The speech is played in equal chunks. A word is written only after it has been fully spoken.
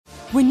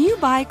When you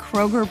buy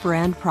Kroger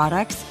brand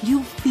products,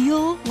 you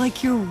feel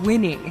like you're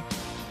winning.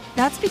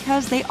 That's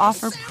because they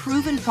offer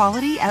proven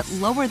quality at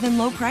lower than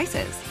low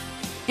prices.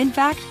 In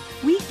fact,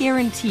 we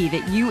guarantee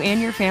that you and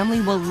your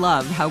family will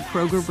love how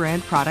Kroger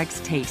brand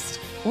products taste,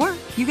 or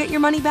you get your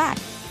money back.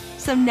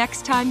 So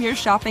next time you're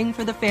shopping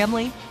for the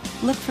family,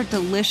 look for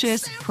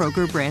delicious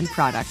Kroger brand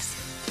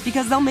products,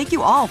 because they'll make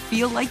you all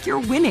feel like you're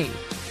winning.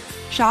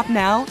 Shop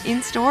now,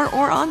 in-store,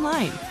 or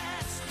online.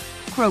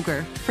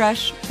 Kroger,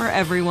 fresh for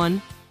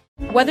everyone.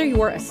 Whether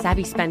you're a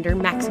savvy spender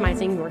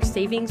maximizing your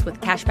savings with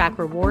cashback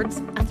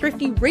rewards, a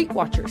thrifty rate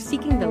watcher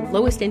seeking the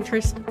lowest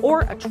interest,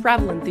 or a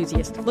travel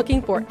enthusiast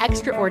looking for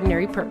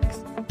extraordinary perks,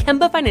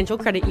 Kemba Financial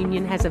Credit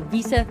Union has a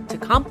visa to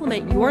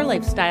complement your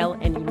lifestyle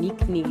and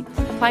unique needs.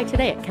 Apply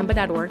today at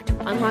Kemba.org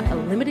to unlock a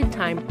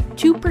limited-time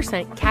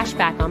 2% cash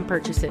back on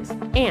purchases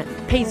and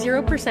pay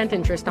 0%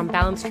 interest on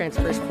balance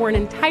transfers for an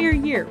entire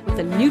year with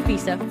a new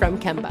visa from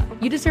Kemba.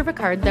 You deserve a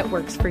card that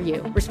works for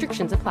you.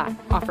 Restrictions apply.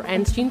 Offer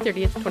ends June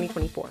 30th,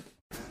 2024.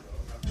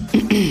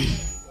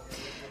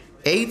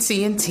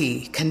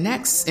 AT&T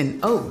connects an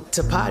ode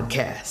to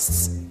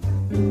podcasts.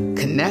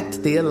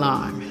 Connect the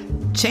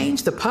alarm.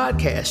 Change the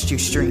podcast you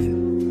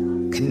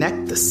stream.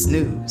 Connect the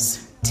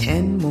snooze.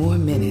 10 more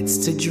minutes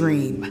to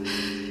dream.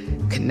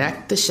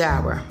 Connect the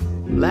shower.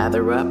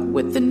 Lather up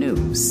with the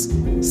news.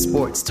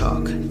 Sports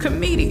talk,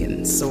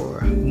 comedians,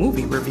 or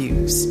movie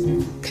reviews.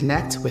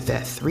 Connect with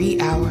that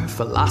 3-hour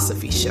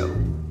philosophy show.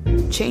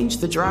 Change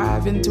the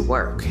drive into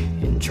work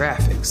in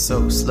traffic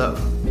so slow.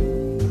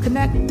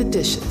 Connect the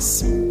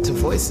dishes to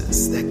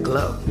voices that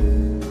glow.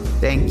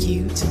 Thank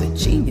you to the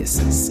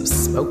geniuses of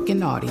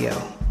spoken audio.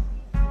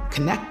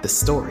 Connect the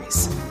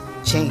stories.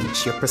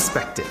 Change your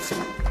perspective.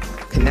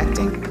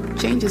 Connecting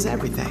changes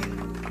everything.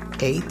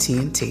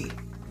 AT&T.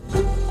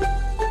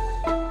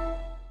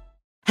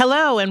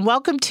 Hello, and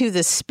welcome to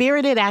the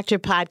Spirited Actor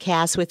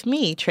Podcast with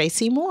me,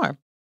 Tracy Moore.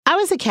 I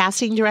was a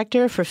casting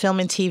director for film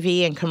and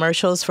TV and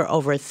commercials for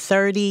over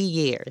 30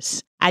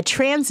 years. I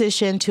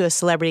transitioned to a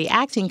celebrity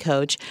acting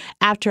coach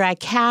after I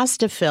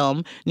cast a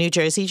film, New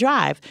Jersey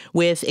Drive,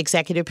 with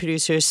executive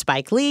producers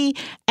Spike Lee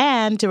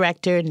and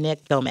director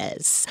Nick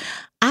Gomez.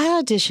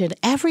 I auditioned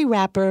every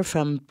rapper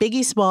from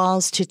Biggie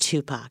Smalls to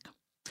Tupac.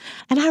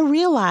 And I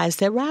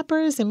realized that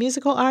rappers and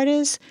musical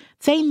artists,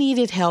 they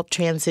needed help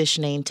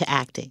transitioning to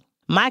acting.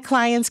 My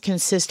clients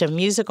consist of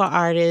musical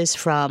artists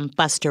from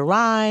Busta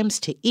Rhymes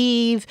to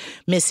Eve,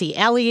 Missy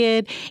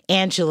Elliott,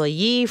 Angela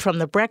Yee from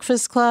The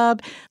Breakfast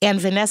Club, and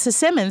Vanessa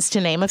Simmons,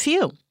 to name a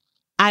few.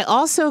 I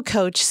also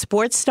coach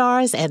sports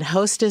stars and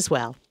host as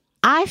well.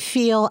 I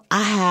feel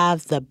I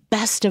have the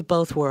best of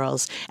both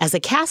worlds. As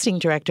a casting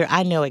director,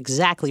 I know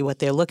exactly what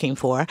they're looking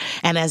for.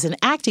 And as an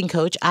acting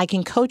coach, I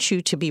can coach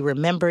you to be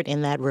remembered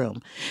in that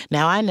room.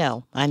 Now, I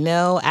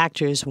know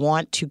actors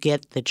want to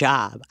get the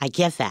job. I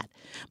get that.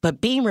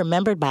 But being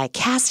remembered by a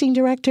casting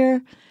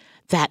director,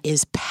 that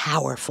is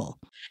powerful.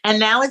 And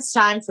now it's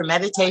time for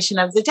meditation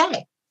of the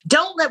day.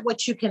 Don't let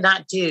what you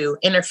cannot do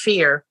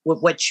interfere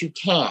with what you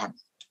can.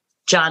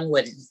 John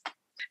Wooden.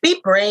 Be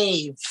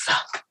brave.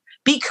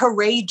 Be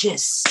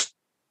courageous.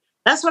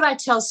 That's what I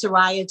tell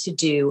Soraya to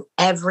do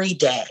every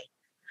day.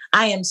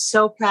 I am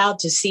so proud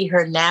to see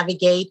her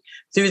navigate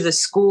through the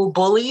school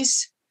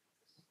bullies,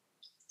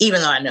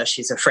 even though I know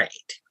she's afraid.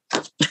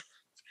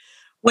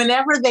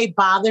 Whenever they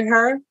bother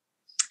her,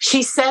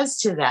 she says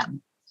to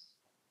them,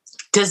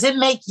 "Does it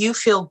make you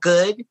feel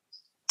good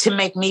to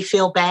make me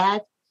feel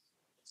bad?"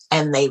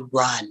 And they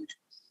run.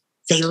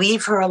 They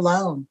leave her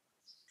alone.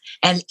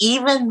 And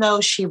even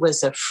though she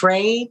was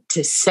afraid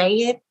to say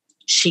it,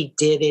 she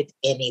did it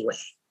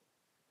anyway.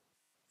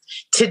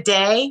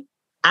 Today,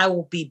 I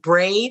will be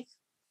brave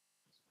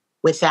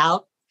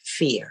without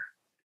fear.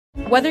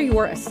 Whether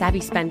you're a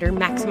savvy spender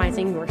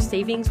maximizing your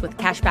savings with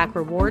cashback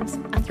rewards,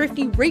 a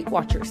thrifty rate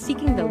watcher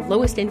seeking the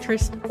lowest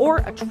interest, or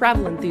a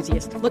travel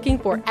enthusiast looking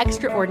for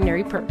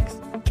extraordinary perks,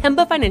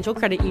 Kemba Financial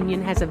Credit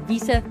Union has a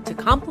visa to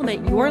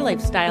complement your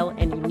lifestyle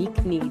and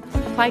unique needs.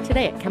 Apply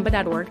today at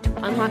Kemba.org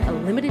to unlock a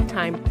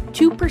limited-time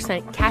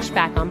 2% cash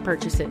back on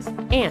purchases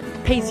and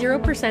pay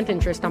 0%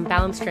 interest on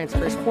balance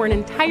transfers for an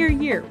entire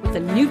year with a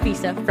new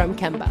visa from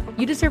Kemba.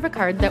 You deserve a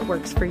card that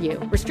works for you.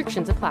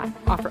 Restrictions apply.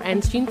 Offer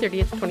ends June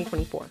 30th,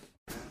 2024.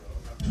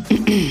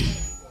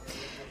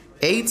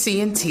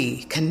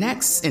 AT&T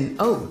connects an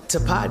ode to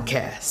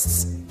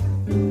podcasts.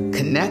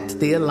 Connect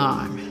the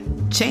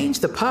alarm. Change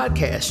the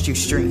podcast you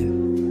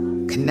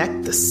stream.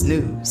 Connect the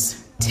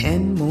snooze.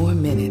 10 more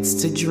minutes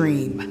to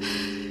dream.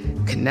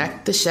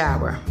 Connect the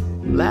shower.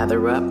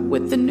 Lather up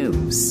with the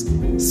news.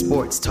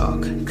 Sports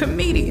talk,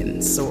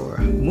 comedians, or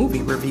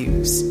movie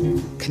reviews.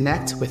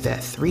 Connect with that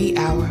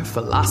 3-hour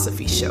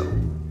philosophy show.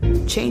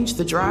 Change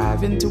the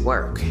drive into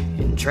work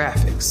in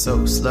traffic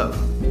so slow.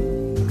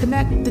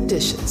 Connect the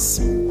dishes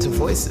to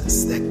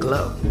voices that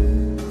glow.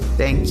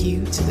 Thank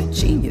you to the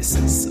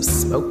geniuses of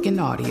spoken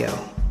audio.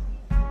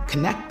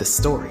 Connect the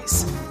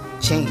stories.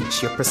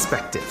 Change your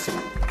perspective.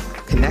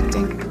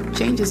 Connecting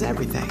changes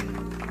everything.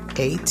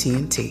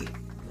 AT&T.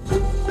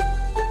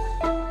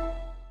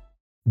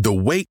 The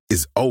wait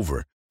is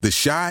over. The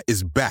Chi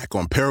is back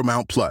on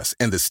Paramount Plus,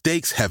 and the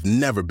stakes have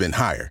never been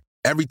higher.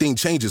 Everything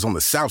changes on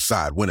the South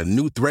Side when a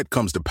new threat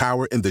comes to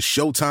power in the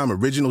Showtime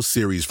original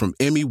series from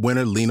Emmy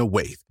winner Lena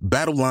Waithe.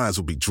 Battle lines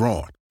will be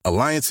drawn,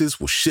 alliances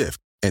will shift,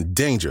 and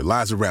danger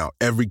lies around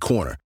every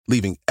corner,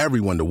 leaving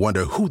everyone to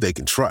wonder who they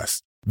can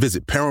trust.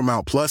 Visit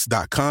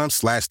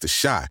ParamountPlus.com/The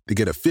Chi to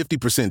get a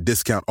 50%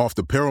 discount off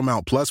the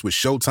Paramount Plus with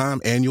Showtime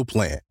annual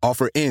plan.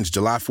 Offer ends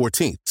July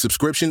 14th.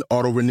 Subscription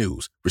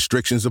auto-renews.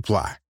 Restrictions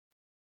apply.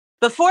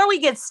 Before we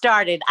get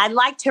started, I'd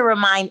like to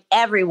remind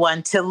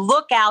everyone to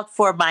look out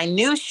for my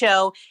new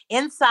show,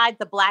 Inside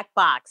the Black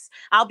Box.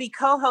 I'll be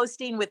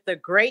co-hosting with the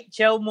great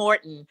Joe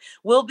Morton.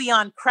 We'll be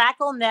on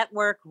Crackle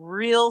Network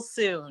real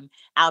soon.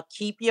 I'll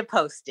keep you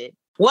posted.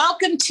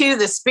 Welcome to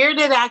the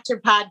Spirited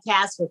Actor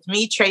Podcast with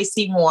me,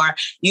 Tracy Moore.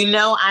 You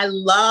know, I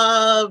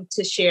love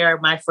to share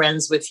my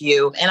friends with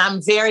you, and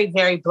I'm very,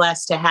 very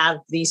blessed to have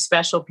these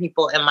special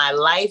people in my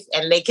life,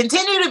 and they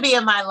continue to be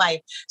in my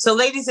life. So,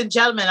 ladies and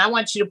gentlemen, I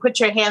want you to put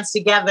your hands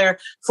together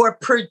for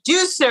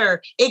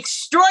producer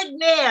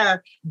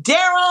extraordinaire,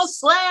 Daryl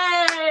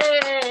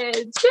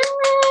Sledge.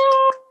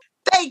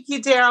 Thank you,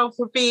 Daryl,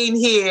 for being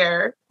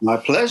here. My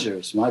pleasure.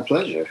 It's my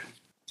pleasure.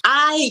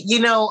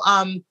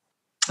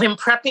 In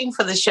prepping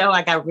for the show,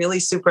 I got really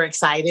super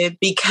excited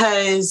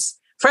because,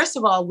 first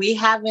of all, we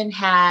haven't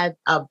had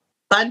a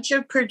bunch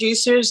of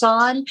producers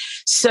on.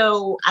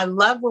 So I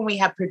love when we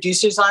have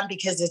producers on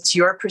because it's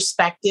your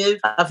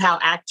perspective of how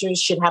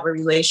actors should have a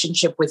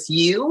relationship with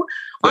you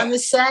on the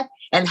set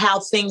and how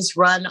things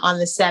run on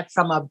the set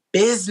from a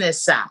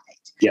business side.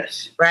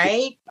 Yes.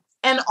 Right?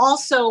 And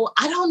also,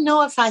 I don't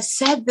know if I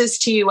said this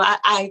to you.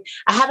 I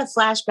had a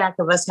flashback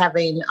of us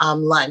having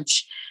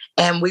lunch.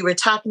 And we were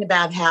talking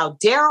about how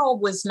Daryl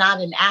was not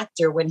an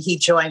actor when he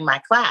joined my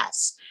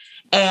class.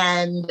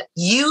 And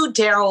you,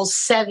 Daryl,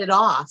 set it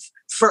off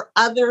for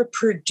other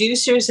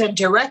producers and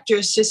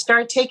directors to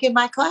start taking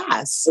my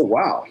class. Oh,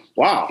 wow.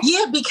 Wow.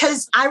 Yeah,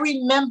 because I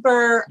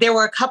remember there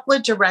were a couple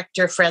of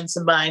director friends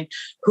of mine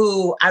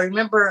who I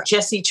remember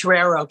Jesse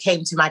Torero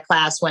came to my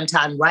class one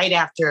time right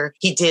after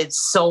he did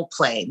Soul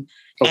Plane.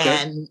 Okay.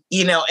 And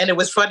it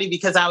was funny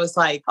because I was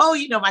like,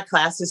 my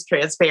class is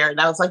transparent.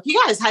 And I was like,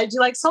 you guys, how did you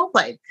like Soul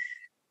Plane?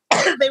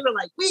 They were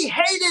like, we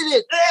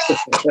hated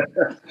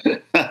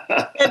it.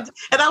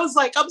 and I was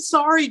like, I'm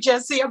sorry,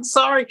 Jesse, I'm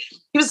sorry.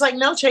 He was like,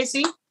 no,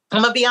 Tracy,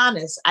 I'm going to be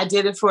honest. I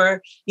did it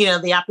for,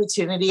 the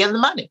opportunity and the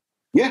money.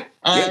 Yeah.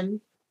 And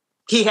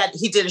he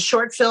did a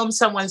short film.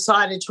 Someone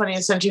saw it at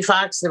 20th Century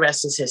Fox. The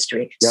rest is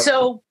history. Yep.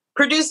 So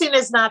producing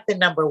is not the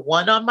number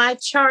one on my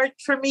chart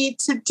for me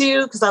to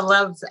do because I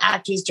love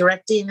actors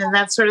directing and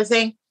that sort of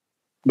thing.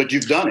 But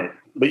you've done it.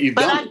 But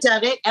I've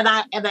done it, and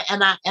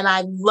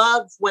I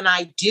love when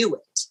I do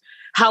it.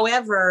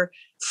 However,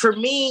 for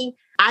me,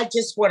 I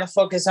just want to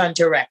focus on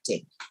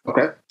directing.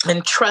 Okay.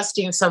 And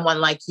trusting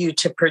someone like you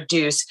to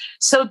produce.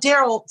 So,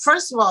 Daryl,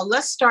 first of all,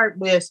 let's start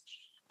with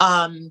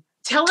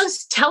tell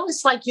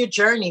us like your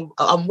journey.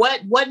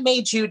 What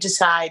made you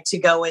decide to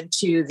go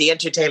into the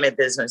entertainment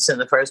business in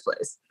the first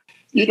place?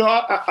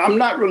 I'm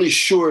not really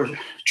sure,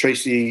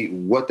 Tracy,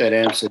 what that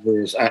answer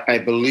is. I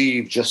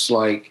believe just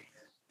like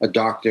a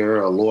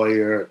doctor, a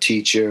lawyer, a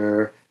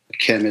teacher, a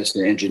chemist,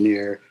 an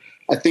engineer,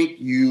 I think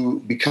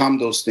you become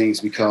those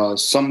things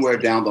because somewhere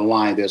down the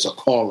line, there's a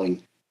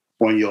calling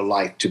on your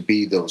life to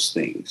be those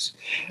things.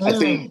 I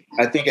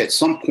think at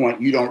some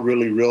point you don't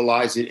really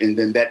realize it. And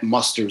then that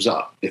musters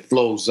up, it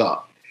flows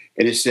up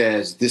and it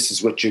says, this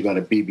is what you're going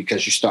to be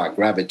because you start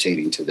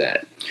gravitating to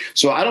that.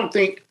 So I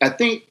think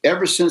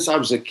ever since I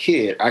was a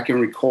kid, I can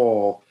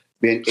recall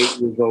being 8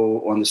 years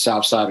old on the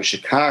south side of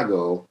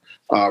Chicago,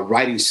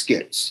 writing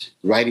skits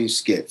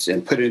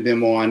and putting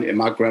them on in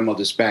my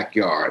grandmother's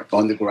backyard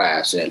on the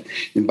grass and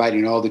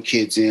inviting all the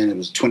kids in. It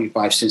was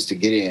 25 cents to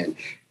get in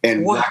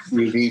and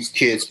watching these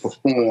kids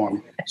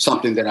perform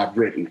something that I've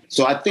written.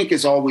 So I think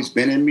it's always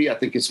been in me. I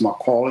think it's my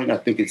calling. I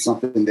think it's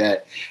something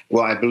that,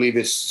 I believe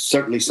it's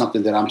certainly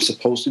something that I'm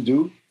supposed to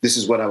do. This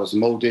is what I was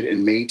molded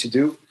and made to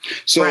do.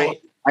 So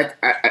right.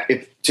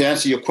 To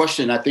answer your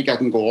question, I think I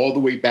can go all the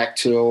way back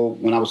till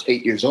when I was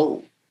 8 years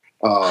old.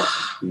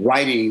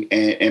 Writing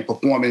and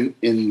performing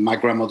in my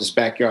grandmother's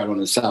backyard on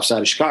the south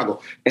side of Chicago.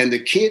 And the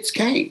kids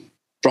came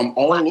from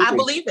all over. I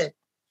believe it.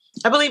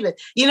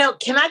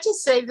 Can I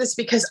just say this?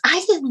 Because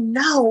I didn't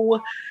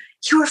know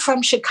you were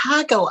from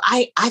Chicago.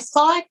 I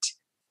thought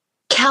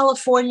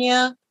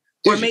California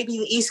or maybe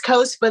the East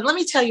Coast, but let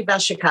me tell you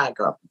about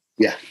Chicago.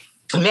 Yeah.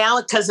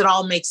 Now, because it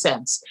all makes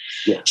sense.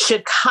 Yeah.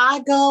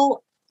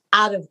 Chicago,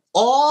 out of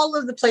all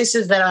of the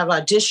places that I've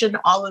auditioned,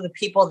 all of the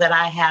people that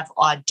I have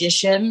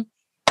auditioned,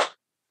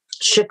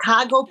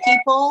 Chicago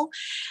people,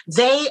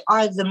 they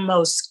are the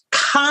most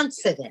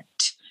confident.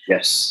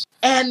 Yes.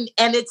 And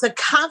it's a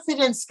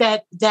confidence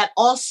that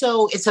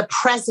also is a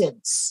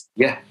presence.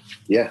 Yeah.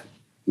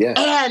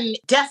 And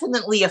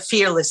definitely a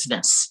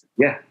fearlessness.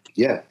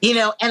 Yeah.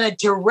 And a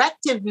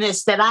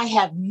directiveness that I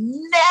have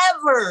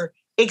never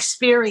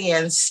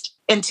experienced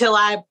until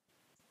I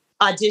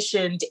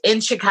auditioned in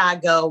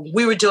Chicago.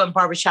 We were doing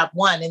Barbershop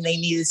 1 and they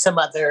needed some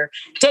other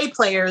day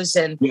players.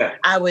 And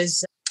I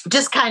was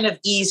just kind of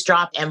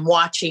eavesdropped and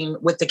watching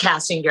with the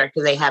casting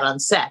director they had on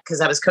set because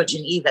I was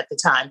coaching Eve at the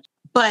time.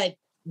 But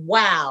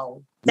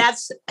wow,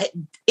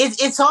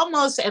 it's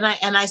almost, and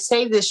I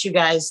say this, you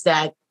guys,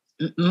 that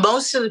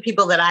most of the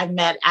people that I've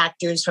met,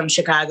 actors from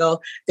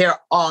Chicago, they're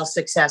all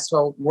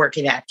successful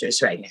working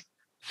actors right now.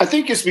 I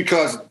think it's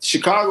because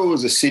Chicago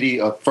was a city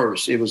of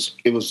first.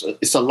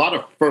 It's a lot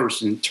of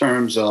first in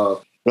terms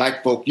of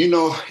Black folk. You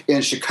know,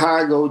 in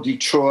Chicago,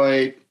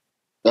 Detroit,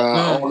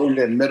 all in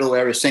the middle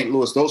area, St.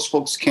 Louis, those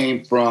folks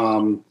came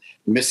from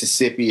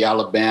Mississippi,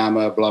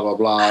 Alabama, blah, blah,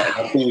 blah. And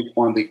I think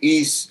on the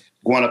east,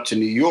 going up to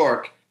New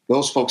York,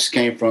 those folks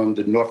came from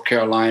the North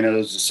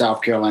Carolinas, the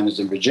South Carolinas,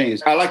 and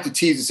Virginias. I like to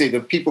tease and say the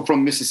people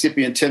from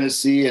Mississippi and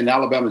Tennessee and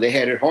Alabama, they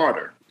had it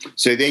harder.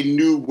 So they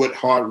knew what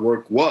hard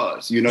work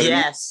was, you know what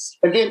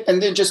I mean?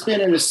 And then just being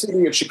in the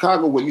city of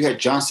Chicago where you had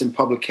Johnson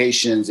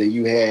Publications and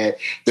you had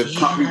the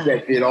companies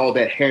that did all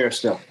that hair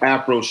stuff,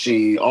 Afro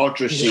Sheen,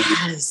 Ultra Sheen,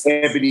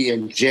 Ebony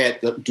and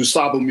Jet, the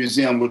DuSable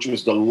Museum, which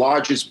was the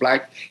largest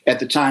at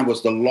the time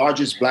was the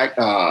largest black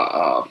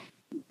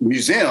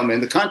museum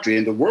in the country,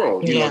 in the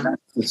world, you know, that's what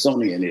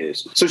Smithsonian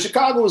is. So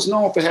Chicago is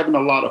known for having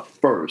a lot of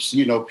firsts,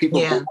 you know,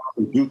 people go out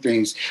and do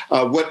things.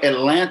 What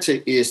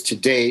Atlanta is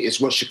today is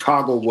what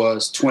Chicago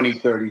was 20,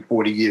 30,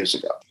 40 years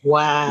ago.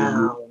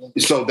 Wow.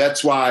 So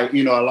that's why,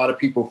 you know, a lot of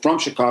people from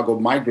Chicago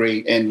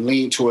migrate and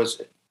lean towards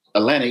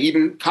Atlanta,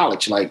 even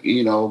college, like,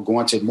 you know,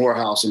 going to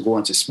Morehouse and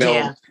going to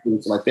Spelman,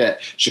 things like that.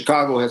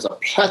 Chicago has a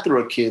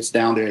plethora of kids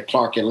down there at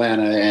Clark,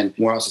 Atlanta, and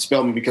Morehouse and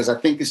Spelman, because I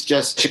think it's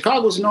just,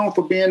 Chicago's known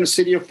for being the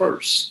city of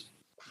first.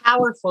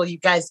 Powerful, you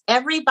guys.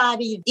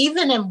 Everybody,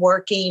 even in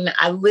working,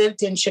 I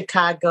lived in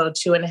Chicago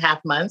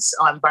 2.5 months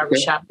on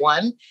Barbershop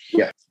 1.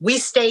 Yeah. We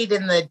stayed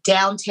in the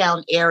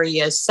downtown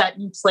area,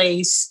 Sutton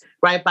Place,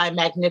 right by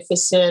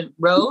Magnificent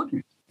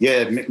Road.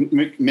 Yeah,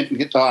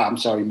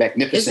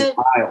 Magnificent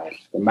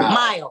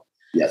Mile.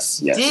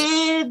 Yes.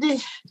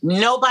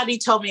 Nobody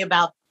told me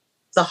about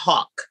the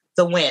Hawk,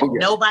 the Wind. Oh, yeah.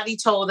 Nobody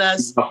told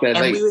us.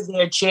 And we were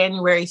there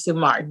January through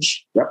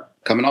March. Yep,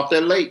 coming off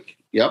that lake.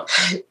 Yep.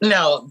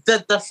 No,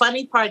 the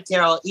funny part,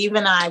 Daryl, Eve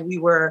and I, we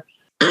were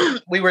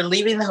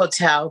leaving the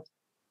hotel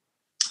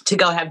to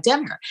go have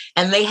dinner.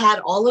 And they had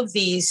all of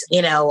these,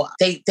 you know,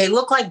 they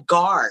look like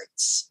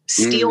guards,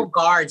 steel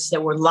guards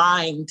that were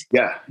lined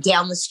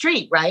down the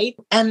street, right?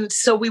 And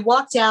so we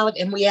walked out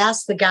and we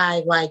asked the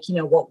guy, like, you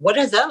know, what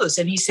are those?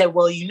 And he said,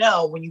 well, you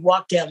know, when you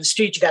walk down the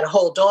street, you got to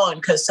hold on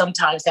because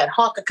sometimes that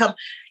hawk could come.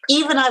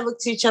 Eve and I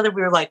looked at each other.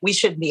 We were like, we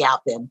shouldn't be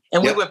out then.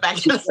 And we went back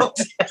to the hotel.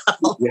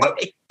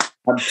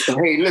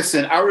 Hey,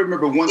 listen, I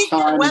remember one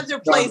time. The weather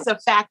plays a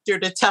factor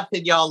to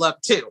toughen y'all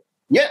up too.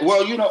 Yeah,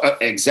 well, you know,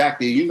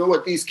 exactly. You know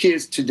what? These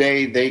kids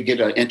today, they get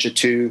an inch or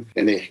two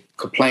and they're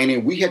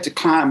complaining. We had to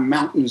climb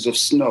mountains of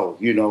snow,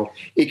 you know.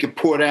 It could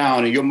pour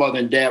down and your mother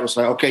and dad was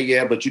like, okay,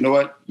 yeah, but you know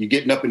what? You're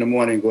getting up in the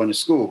morning and going to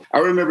school. I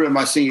remember in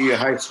my senior year of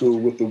high school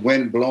with the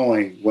wind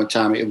blowing one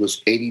time, it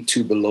was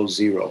 82 below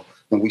zero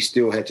and we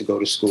still had to go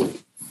to school.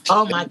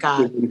 Oh, my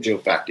God. Chill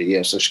factor,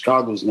 yeah. So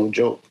Chicago is no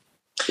joke.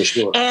 For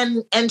sure.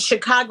 And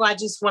Chicago, I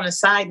just want to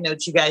side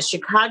note, you guys,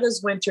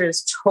 Chicago's winter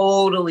is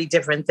totally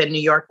different than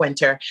New York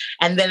winter.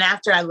 And then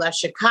after I left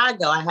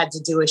Chicago, I had to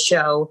do a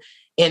show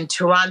in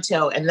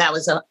Toronto, and that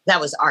was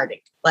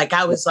Arctic. Like,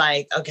 I was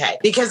like, okay,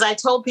 because I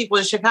told people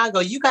in Chicago,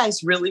 you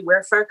guys really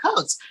wear fur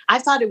coats. I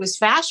thought it was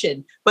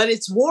fashion, but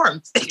it's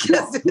warmth. And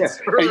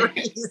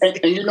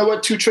you know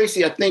what, too,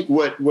 Tracy, I think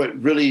what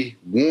really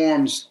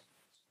warms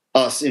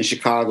us in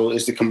Chicago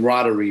is the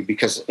camaraderie,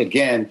 because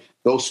again,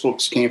 those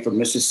folks came from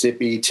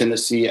Mississippi,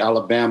 Tennessee,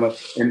 Alabama,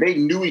 and they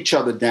knew each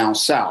other down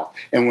south.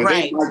 And when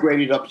they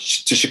migrated up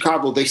to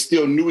Chicago, they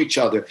still knew each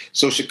other.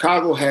 So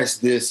Chicago has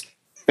this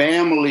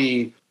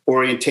family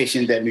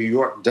orientation that New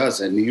York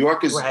doesn't. New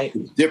York is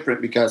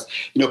different because,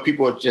 you know,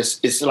 people are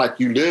just, it's like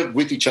you live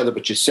with each other,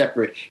 but you're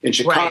separate. In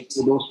Chicago,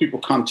 those people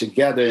come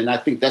together. And I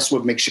think that's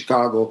what makes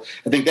Chicago,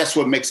 I think that's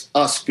what makes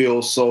us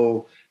feel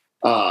so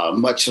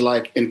much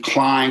like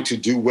inclined to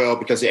do well,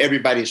 because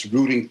everybody's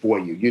rooting for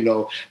you. You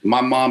know, my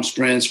mom's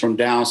friends from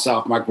down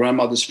south, my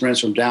grandmother's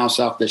friends from down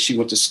south that she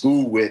went to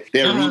school with,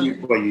 they're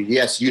rooting for you.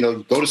 Yes, you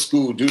know, go to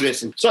school, do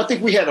this. And so I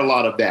think we had a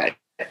lot of that.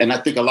 And I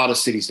think a lot of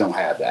cities don't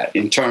have that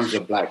in terms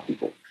of Black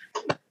people.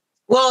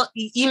 Well,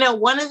 you know,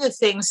 one of the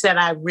things that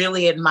I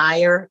really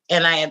admire,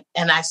 and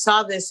I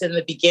saw this in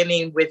the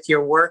beginning with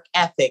your work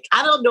ethic.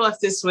 I don't know if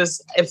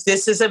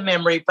this is a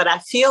memory, but I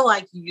feel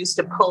like you used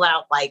to pull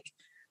out like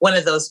one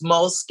of those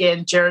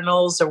moleskin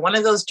journals or one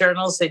of those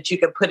journals that you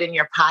could put in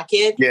your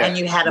pocket and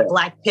you had a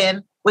black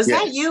pen. Was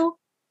that you?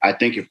 I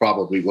think it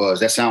probably was.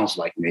 That sounds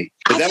like me.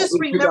 I just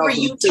remember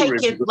you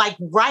taking like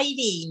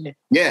writing,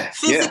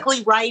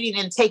 physically writing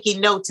and taking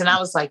notes. And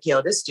I was like,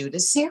 yo, this dude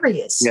is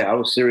serious. Yeah, I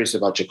was serious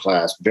about your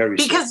class. Very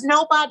serious. Because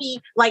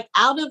nobody, like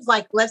out of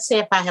like, let's say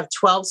if I have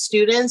 12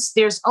 students,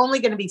 there's only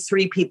going to be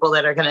 3 people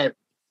that are going to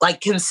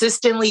like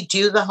consistently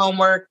do the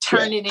homework,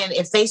 turn it in.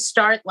 If they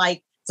start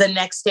like the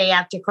next day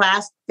after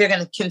class, they're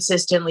going to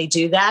consistently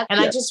do that. And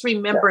I just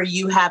remember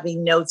you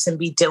having notes and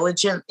be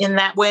diligent in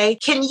that way.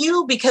 Can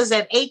you, because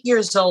at 8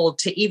 years old,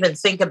 to even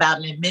think about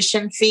an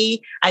admission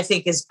fee, I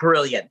think is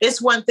brilliant. It's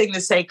one thing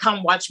to say,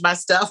 come watch my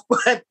stuff,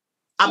 but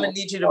I'm going to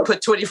need you to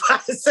put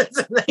 25 cents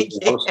in that.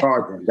 That was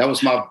hard.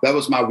 That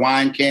was my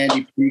wine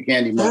candy, free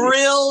candy money.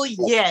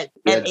 Brilliant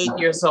at 8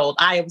 years old.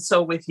 I am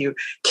so with you.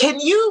 Can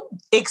you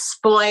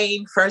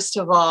explain, first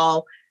of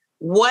all,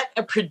 what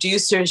a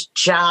producer's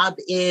job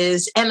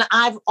is? And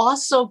I've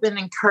also been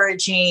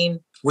encouraging,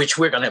 which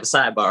we're going to have a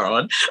sidebar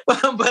on,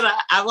 but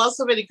I've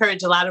also been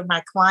encouraging a lot of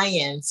my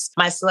clients,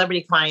 my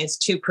celebrity clients,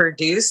 to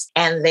produce,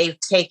 and they've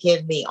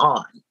taken me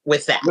on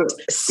with that.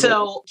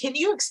 So can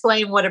you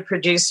explain what a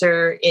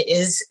producer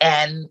is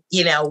and,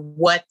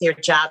 what their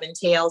job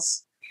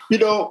entails?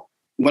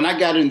 When I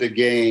got in the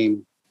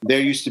game,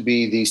 there used to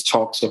be these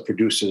talks of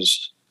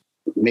producers,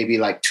 maybe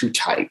like two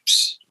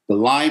types. The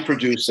line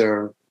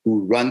producer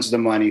who runs the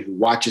money, who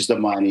watches the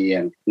money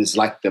and is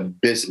like the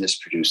business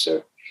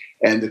producer.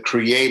 And the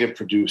creative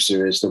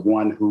producer is the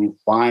one who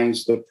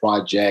finds the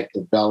project,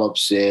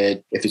 develops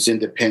it. If it's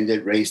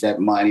independent, raise that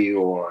money,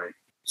 or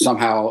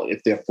somehow,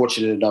 if they're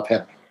fortunate enough,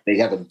 they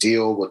have a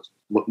deal with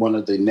one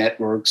of the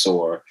networks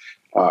or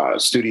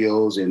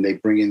studios, and they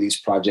bring in these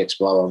projects,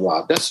 blah,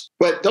 blah, blah.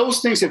 But those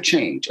things have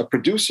changed. A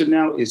producer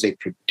now is a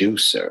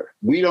producer.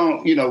 We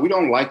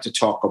don't like to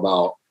talk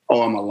about,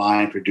 I'm a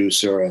line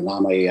producer and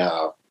I'm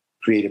a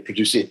creative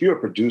producer. If you're a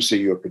producer,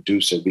 you're a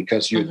producer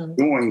because you're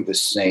doing the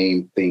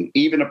same thing.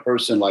 Even a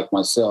person like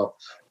myself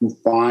who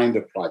find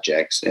the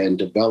projects and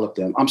develop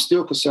them, I'm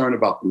still concerned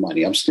about the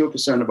money. I'm still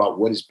concerned about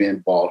what is being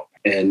bought.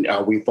 And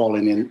are we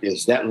falling in?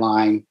 Is that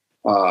line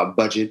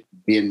budget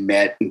being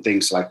met and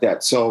things like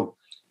that? So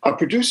a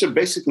producer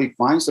basically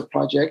finds the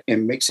project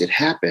and makes it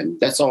happen.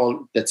 That's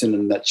all. That's in a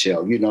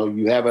nutshell.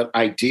 You have an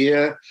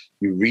idea,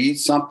 you read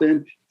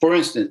something. For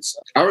instance,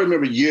 I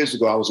remember years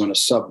ago, I was on a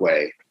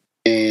subway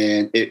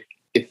and it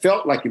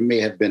felt like it may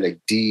have been a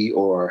D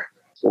or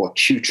a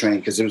Q train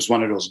because it was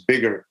one of those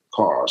bigger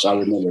cars. I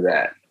remember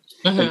that.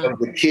 And there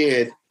was a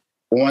kid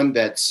on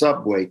that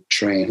subway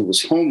train who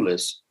was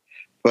homeless,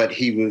 but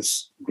he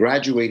was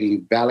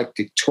graduating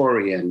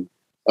valedictorian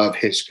of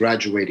his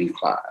graduating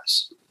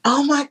class.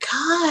 Oh my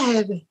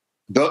God.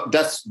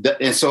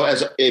 And so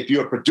if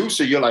you're a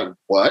producer, you're like,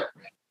 what?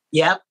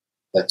 Yep.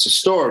 That's a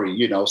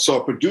story, So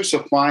a producer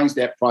finds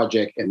that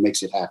project and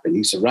makes it happen.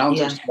 He surrounds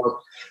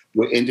himself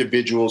with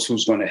individuals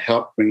who's going to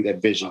help bring that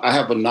vision. I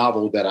have a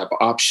novel that I've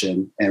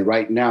optioned, and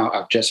right now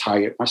I've just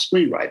hired my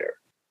screenwriter.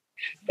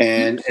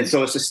 And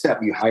so it's a step.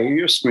 You hire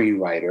your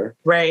screenwriter.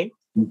 Right.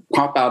 You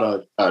pump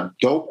out a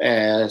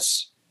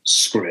dope-ass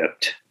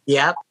script.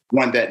 Yep.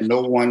 One that no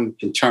one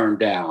can turn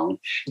down.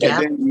 Yep.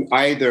 And then you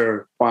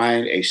either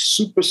find a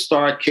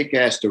superstar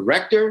kick-ass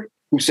director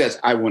who says,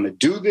 I want to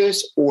do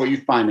this, or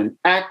you find an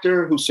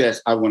actor who says,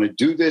 I want to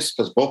do this,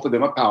 because both of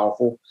them are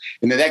powerful.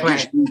 And then that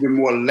gives you even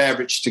more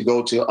leverage to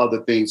go to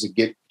other things and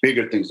get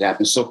bigger things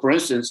happen. So for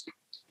instance,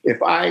 if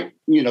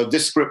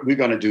this script we're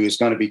going to do is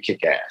going to be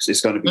kick-ass.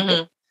 It's going to be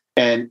good.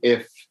 And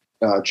if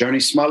Journey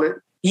Smollett,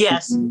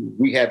 yes,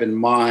 we have in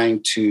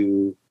mind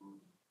to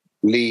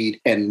lead,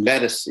 and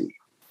Lettucey.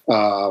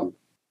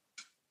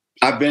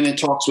 I've been in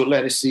talks with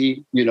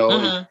Lettucey,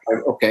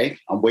 okay,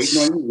 I'm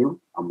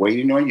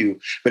waiting on you.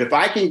 But if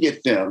I can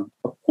get them,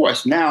 of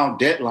course, now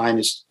Deadline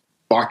is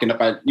barking up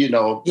at,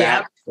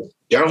 back.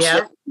 Daryl,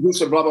 Sledge,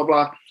 producer, blah, blah,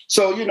 blah.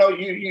 So,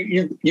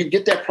 you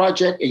get that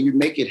project and you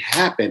make it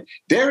happen.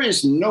 There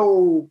is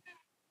no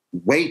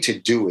way to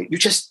do it. You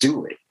just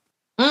do it.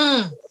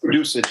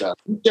 Producer does.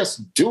 You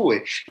just do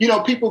it.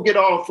 People get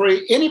all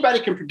afraid.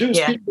 Anybody can produce.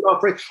 People get all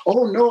afraid.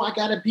 Oh no, I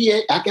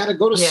gotta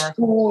go to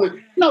school.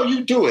 No,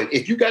 you do it.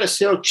 If you gotta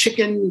sell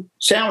chicken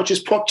sandwiches,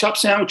 pork chop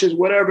sandwiches,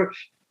 whatever,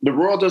 the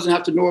world doesn't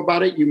have to know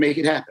about it. You make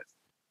it happen.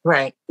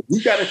 Right. If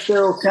you gotta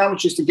sell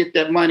sandwiches to get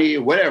that money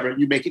or whatever,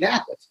 you make it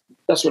happen.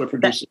 That's what a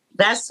producer.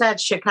 That's that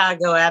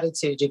Chicago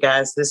attitude, you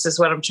guys. This is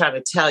what I'm trying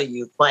to tell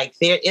you. Like,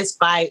 it's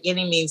by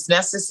any means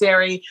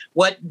necessary.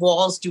 What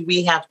walls do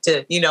we have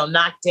to,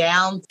 knock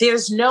down?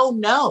 There's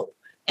no.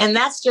 And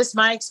that's just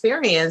my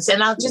experience.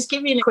 And I'll just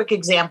give you a quick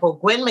example.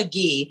 Gwen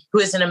McGee, who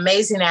is an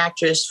amazing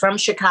actress from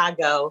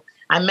Chicago.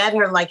 I met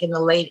her like in the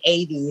late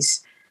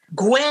 80s.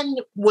 Gwen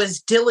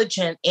was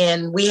diligent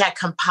we had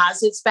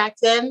composites back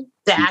then,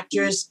 the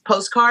actors'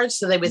 postcards.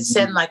 So they would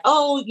send like,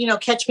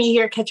 catch me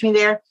here, catch me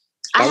there.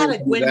 I had a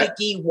Gwen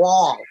McGee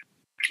wall.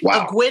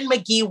 Wow. A Gwen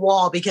McGee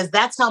wall, because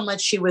that's how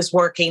much she was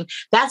working.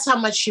 That's how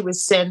much she would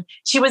send.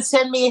 She would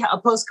send me a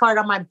postcard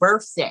on my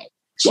birthday.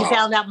 She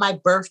found out my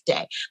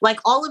birthday. Like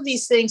all of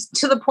these things,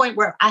 to the point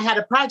where I had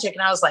a project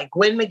and I was like,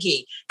 Gwen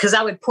McGee, because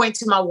I would point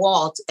to my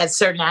wall at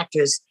certain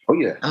actors. Oh,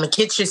 yeah. I'm going to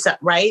kid you something,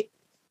 right?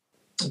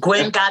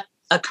 Gwen got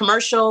a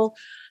commercial.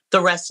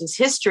 The rest is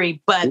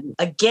history. But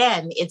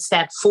again, it's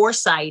that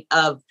foresight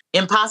of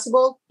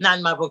Impossible, not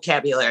in my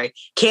vocabulary.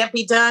 Can't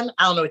be done,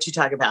 I don't know what you're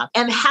talking about.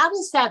 And how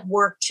does that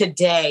work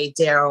today,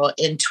 Daryl,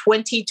 in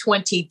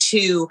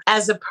 2022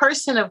 as a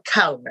person of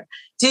color?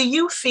 Do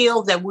you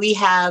feel that we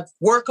have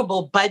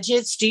workable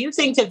budgets? Do you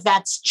think that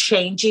that's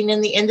changing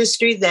in the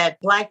industry, that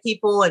Black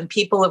people and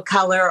people of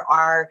color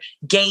are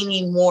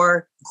gaining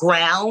more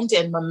ground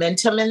and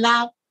momentum in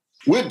that?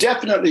 We're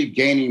definitely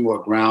gaining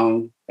more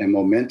ground and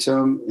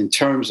momentum in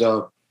terms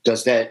of,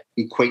 does that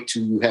equate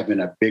to you having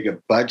a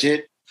bigger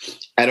budget?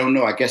 I don't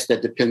know. I guess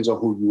that depends on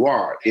who you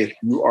are. If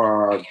you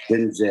are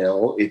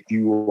Denzel, if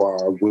you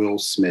are Will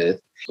Smith,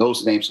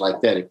 those names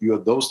like that. If you're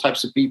those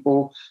types of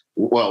people,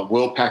 well,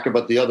 Will Packer,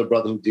 but the other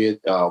brother who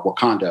did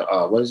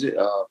Wakanda, what is it?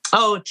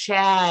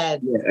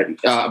 Chad.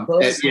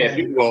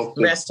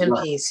 Rest in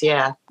peace.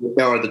 Yeah.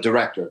 Or the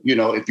director.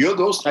 If you're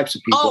those types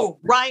of people. Oh,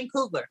 Ryan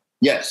Coogler.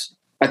 Yes.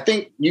 I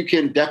think you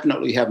can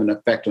definitely have an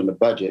effect on the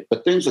budget,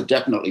 but things are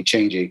definitely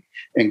changing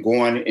and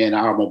going in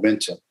our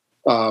momentum.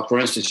 For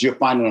instance, you're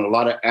finding a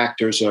lot of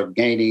actors are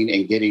gaining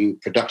and getting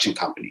production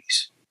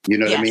companies. You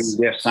know what I mean?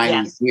 They're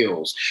signing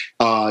deals.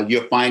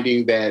 You're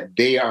finding that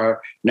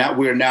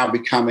we're now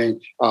becoming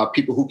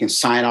people who can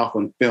sign off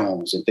on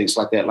films and things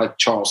like that, like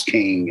Charles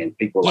King and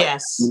people like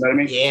that. You know what I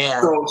mean?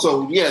 Yeah.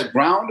 So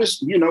ground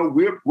is,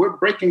 we're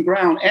breaking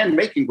ground and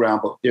making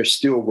ground, but there's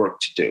still work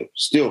to do.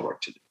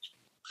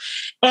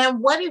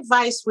 And what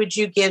advice would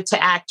you give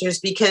to actors?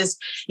 Because,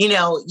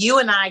 you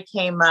and I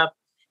came up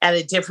at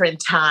a different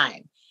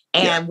time.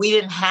 And we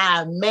didn't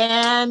have,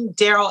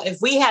 Daryl, if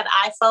we had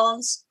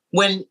iPhones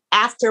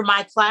after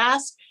my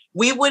class,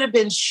 we would have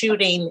been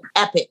shooting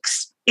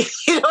epics. You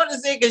know what I'm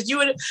saying? Because you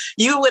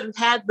would have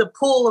had the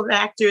pool of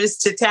actors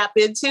to tap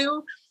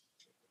into.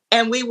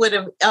 And it would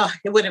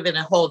have been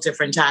a whole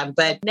different time.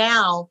 But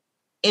now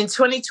in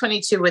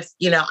 2022 with,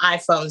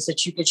 iPhones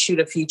that you could shoot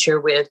a feature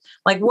with,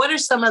 like, what are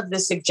some of the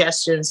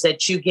suggestions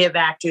that you give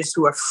actors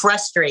who are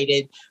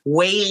frustrated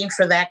waiting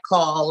for that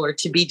call or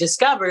to be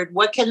discovered?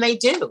 What can they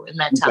do in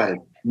that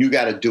time? You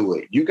got to do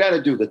it. You got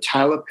to do the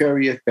Tyler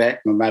Perry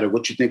effect, no matter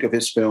what you think of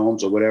his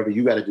films or whatever.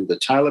 You got to do the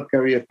Tyler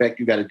Perry effect.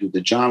 You got to do the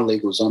John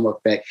Leguizamo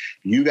effect.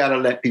 You got to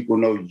let people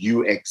know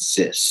you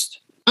exist.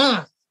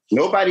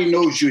 Nobody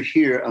knows you're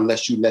here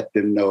unless you let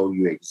them know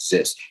you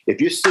exist.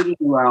 If you're sitting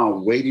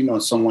around waiting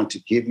on someone to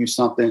give you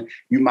something,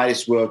 you might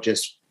as well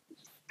just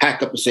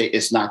pack up and say,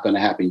 it's not going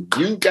to happen.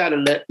 You got to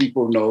let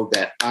people know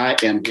that I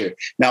am here.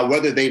 Now,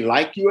 whether they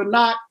like you or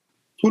not,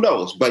 who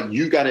knows? But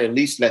you got to at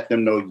least let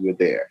them know you're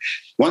there.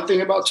 One thing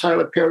about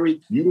Tyler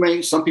Perry,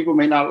 some people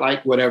may not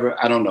like whatever,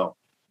 I don't know.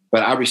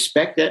 But I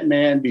respect that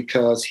man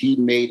because he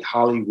made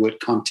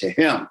Hollywood come to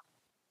him.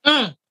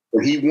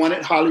 When he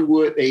wanted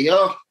Hollywood,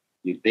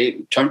 they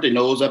turned their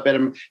nose up at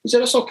him. He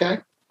said, it's okay.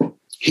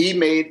 He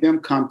made them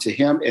come to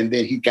him, and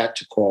then he got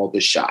to call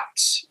the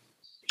shots.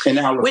 And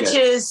now which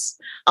is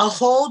a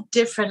whole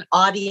different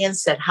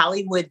audience that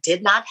Hollywood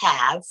did not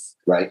have,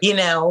 right?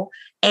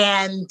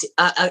 And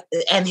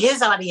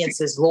his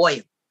audience is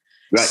loyal.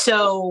 Right.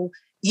 So,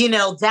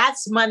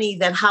 that's money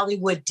that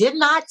Hollywood did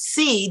not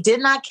see,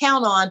 did not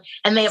count on,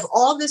 and they have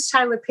all this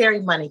Tyler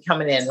Perry money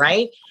coming in,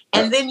 right?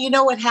 And then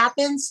what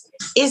happens?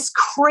 It's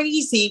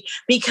crazy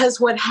because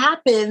what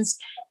happens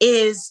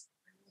is,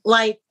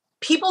 like,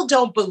 people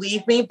don't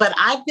believe me, but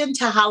I've been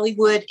to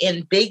Hollywood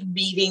in big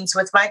meetings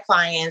with my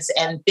clients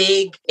and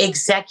big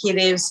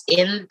executives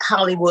in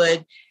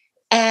Hollywood.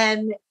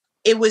 And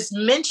it was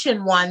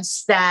mentioned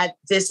once that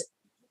this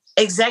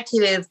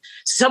executive,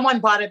 someone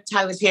brought up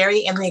Tyler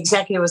Perry, and the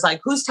executive was like,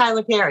 who's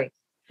Tyler Perry?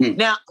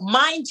 Now,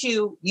 mind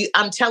you,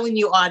 I'm telling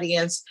you,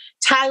 audience,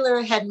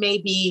 Tyler had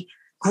maybe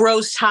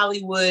grossed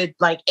Hollywood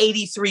like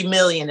 $83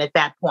 million at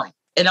that point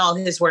in all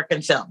his work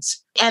in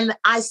films. And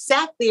I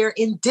sat there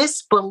in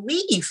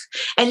disbelief.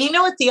 And you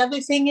know what the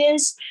other thing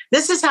is?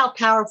 This is how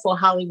powerful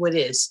Hollywood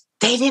is.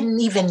 They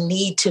didn't even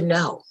need to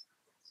know.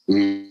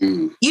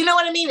 You know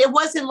what I mean? It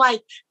wasn't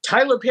like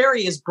Tyler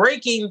Perry is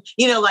breaking,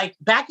 like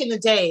back in the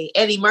day,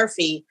 Eddie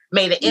Murphy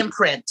made an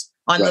imprint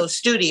on those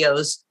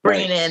studios,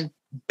 bringing in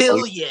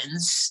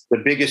billions. The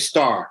biggest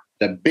star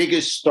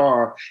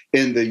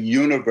in the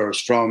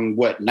universe from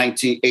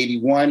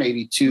 1981,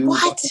 82?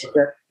 What?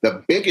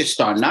 The biggest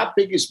star, not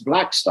biggest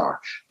Black star,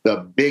 the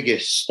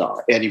biggest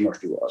star, Eddie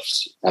Murphy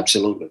was.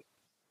 Absolutely.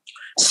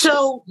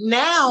 So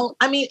now,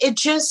 I mean, it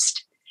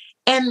just,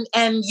 and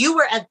you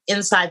were at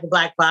Inside the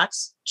Black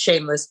Box,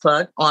 shameless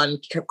plug, on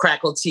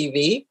Crackle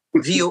TV.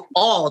 View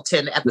all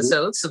 10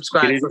 episodes,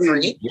 subscribe for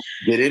free.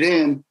 Get it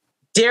in.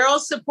 Daryl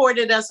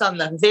supported us on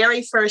the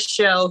very first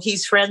show.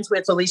 He's friends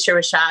with Alicia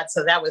Rashad.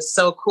 So that was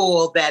so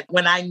cool that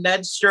when I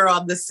nudged her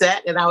on the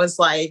set and I was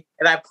like,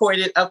 and I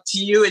pointed up to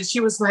you and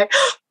she was like,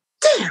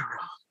 Daryl.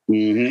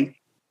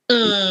 Mm-hmm.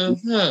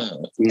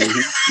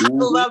 Mm-hmm. I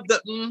love the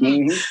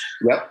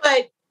Yep.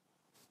 But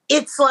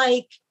it's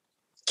like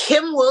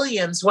Kim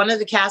Williams, one of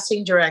the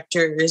casting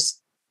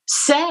directors,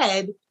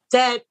 said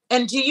that,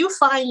 and do you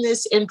find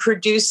this in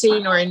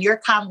producing or in your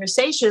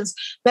conversations,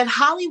 that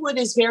Hollywood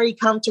is very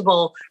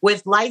comfortable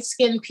with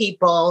light-skinned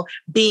people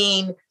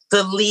being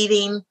the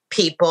leading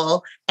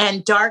people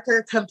and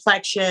darker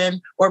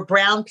complexion or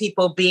brown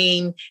people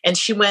being, and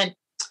she went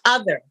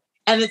other.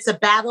 And it's a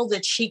battle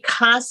that she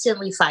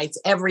constantly fights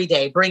every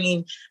day,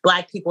 bringing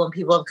Black people and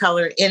people of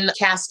color in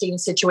casting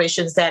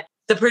situations that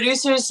the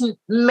producers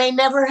may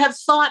never have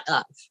thought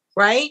of,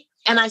 right?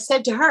 And I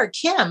said to her,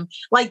 Kim,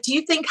 like, do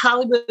you think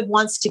Hollywood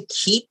wants to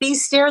keep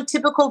these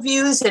stereotypical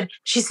views? And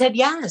she said,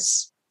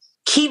 yes.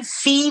 Keep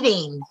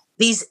feeding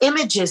these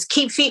images,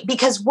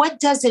 because what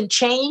doesn't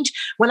change?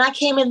 When I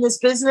came in this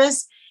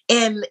business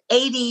in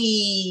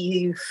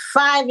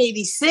 85,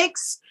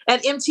 86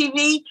 at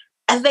MTV,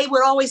 and they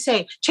would always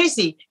say,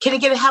 Tracy, can you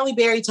get a Halle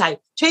Berry type?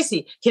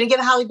 Tracy, can you get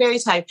a Halle Berry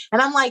type?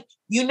 And I'm like,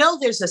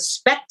 there's a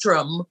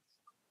spectrum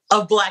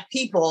of Black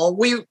people,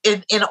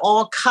 in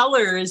all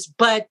colors,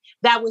 but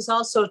that was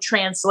also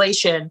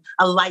translation,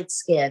 a light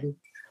skin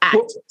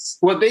actress.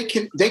 Well, they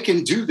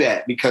can do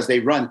that because they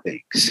run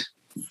things.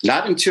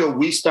 Not until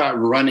we start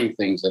running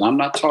things. And I'm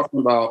not talking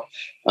about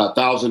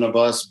 1,000 of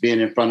us being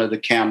in front of the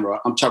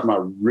camera. I'm talking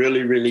about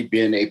really, really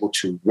being able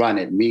to run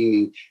it,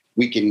 meaning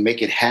we can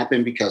make it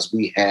happen because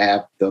we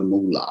have the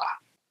moolah.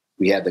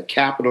 We have the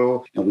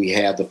capital and we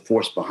have the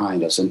force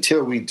behind us.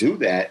 Until we do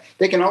that,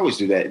 they can always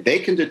do that. They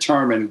can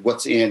determine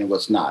what's in and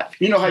what's not.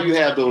 You know how you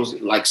have those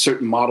like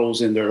certain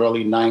models in the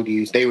early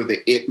 90s? They were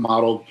the it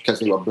model because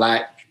they were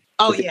Black.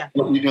 Oh, yeah.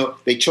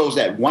 They chose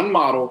that one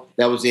model.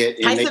 That was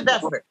it. Tyson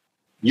Bedford.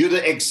 You're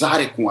the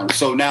exotic one.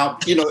 So now,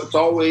 it's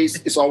always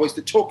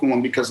the token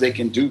one because they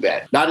can do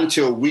that. Not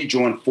until we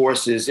join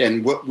forces.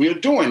 And what we're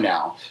doing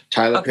now,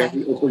 Tyler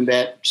Perry opened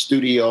that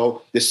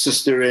studio. The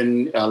sister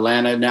in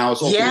Atlanta now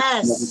is opening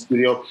another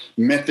studio.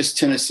 Memphis,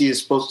 Tennessee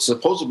is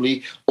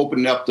supposedly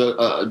opening up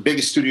the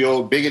biggest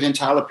studio, bigger than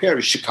Tyler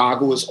Perry.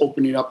 Chicago is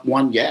opening up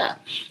one. Yeah.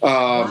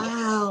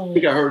 Wow. I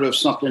think I heard of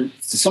something.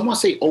 Did someone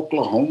say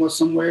Oklahoma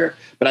somewhere?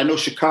 But I know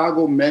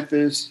Chicago,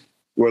 Memphis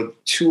were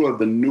two of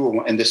the newer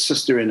ones, and the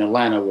sister in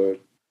Atlanta were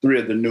three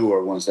of the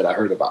newer ones that I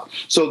heard about.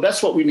 So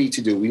that's what we need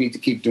to do. We need to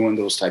keep doing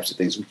those types of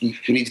things. We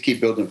need to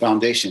keep building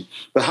foundation.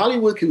 But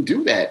Hollywood can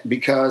do that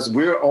because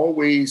we're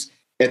always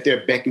at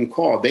their beck and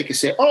call. They can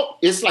say, oh,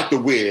 it's like The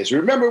Wiz.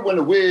 Remember when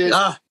The Wiz,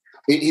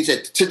 he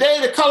said, today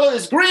the color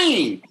is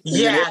green.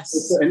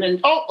 Yes. And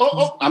then,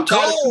 I'm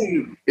tired of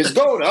green. It's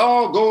gold.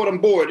 Oh, gold, I'm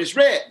bored. It's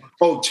red.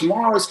 Oh,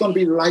 tomorrow it's going to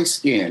be light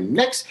skin.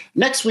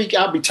 Next week,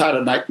 I'll be tired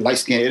of light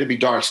skin. It'll be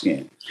dark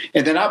skin.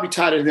 And then I'll be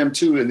tired of them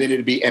too. And then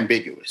it'll be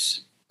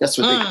ambiguous. That's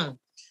what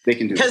they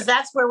can do. Because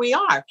that's where we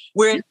are.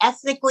 We're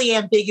ethnically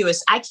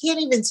ambiguous. I can't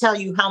even tell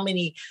you how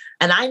many,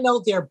 and I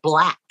know they're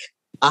Black,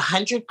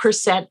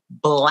 100%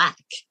 Black,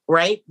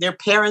 right? Their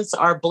parents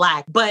are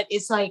Black, but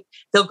it's like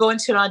they'll go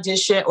into an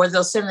audition or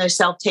they'll send their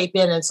self-tape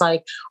in. And it's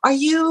like, are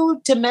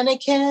you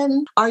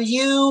Dominican?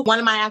 One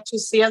of my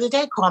actors the other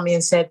day called me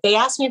and said, they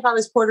asked me if I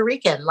was Puerto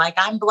Rican. Like,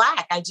 I'm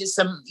Black. I just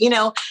am,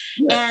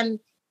 and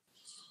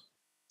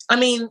I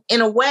mean,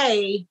 in a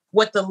way,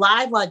 what the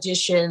live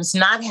auditions,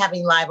 not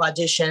having live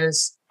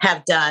auditions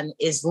have done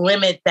is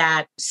limit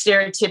that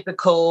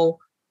stereotypical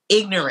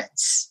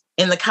ignorance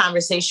in the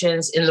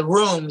conversations in the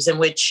rooms in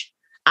which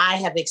I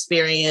have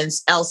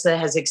experienced, Elsa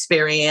has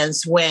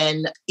experienced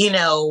when,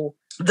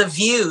 the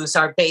views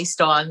are based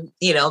on,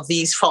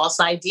 these false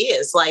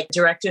ideas, like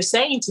directors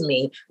saying to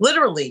me,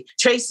 literally,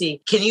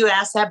 Tracy, can you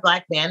ask that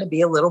Black man to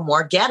be a little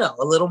more ghetto,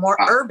 a little more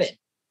urban?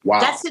 Wow.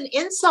 That's an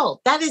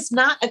insult. That is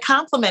not a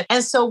compliment.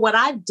 And so what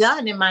I've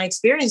done in my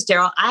experience,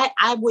 Daryl,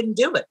 I wouldn't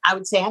do it. I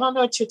would say, I don't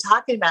know what you're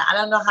talking about. I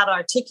don't know how to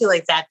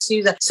articulate that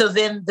to so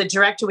then the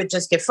director would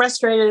just get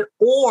frustrated,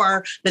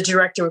 or the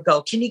director would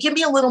go, can you give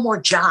me a little more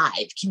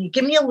jive? Can you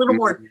give me a little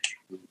more,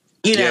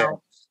 Yeah.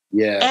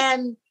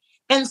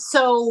 And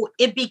so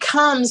it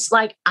becomes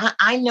like,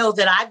 I know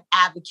that I've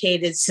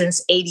advocated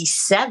since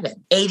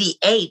 87,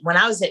 88. When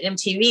I was at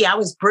MTV, I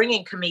was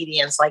bringing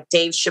comedians like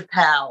Dave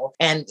Chappelle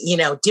and,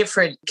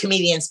 different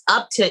comedians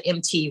up to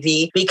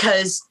MTV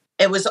because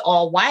it was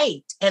all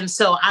white. And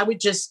so I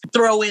would just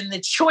throw in the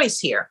choice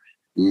here,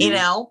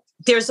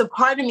 There's a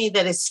part of me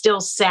that is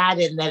still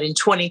saddened that in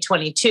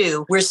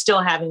 2022, we're still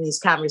having these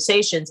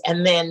conversations.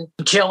 And then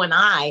Joe and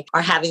I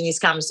are having these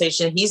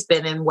conversations. He's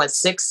been in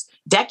 6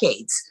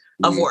 decades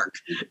of work.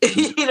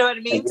 You know what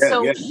I mean?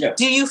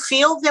 Do you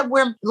feel that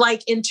we're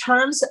like, in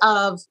terms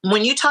of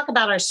when you talk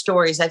about our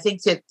stories, I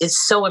think that it's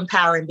so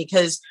empowering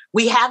because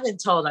we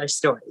haven't told our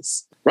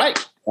stories.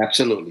 Right.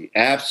 Absolutely.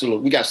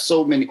 We got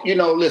so many,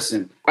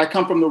 listen, I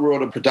come from the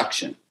world of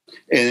production.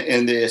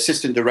 In the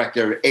assistant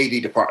director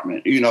AD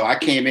department. I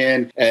came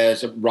in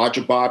as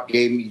Roger Bob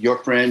gave me your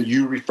friend.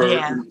 You referred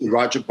to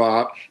Roger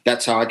Bob.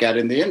 That's how I got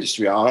in the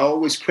industry. I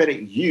always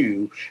credit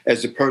you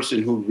as the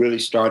person who really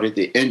started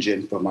the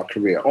engine for my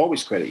career.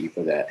 Always credit you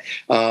for that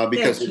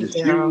because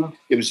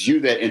it was you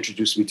that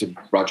introduced me to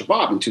Roger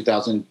Bob in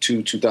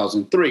 2002,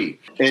 2003.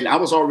 And I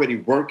was already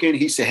working.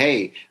 He said,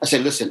 hey, I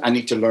said, listen, I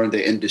need to learn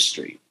the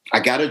industry. I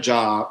got a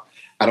job.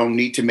 I don't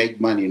need to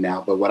make money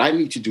now, but what I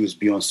need to do is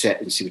be on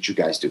set and see what you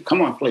guys do.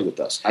 Come on, play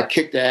with us. I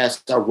kicked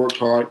ass. I worked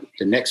hard.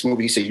 The next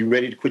movie, he said, you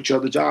ready to quit your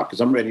other job?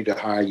 Because I'm ready to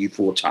hire you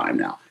full time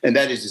now. And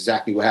that is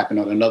exactly what happened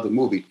on another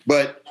movie.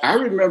 But I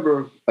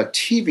remember a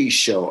TV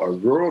show, a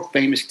rural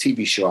famous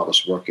TV show I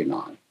was working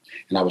on.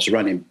 And I was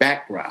running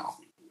background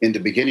in the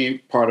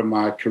beginning part of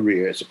my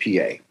career as a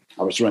PA.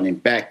 I was running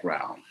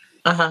background.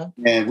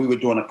 And we were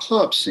doing a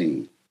club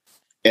scene.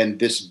 And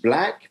this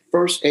black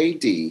first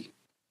AD,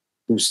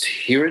 who's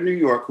here in New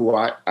York, who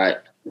I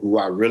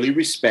really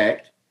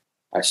respect.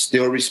 I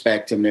still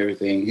respect him and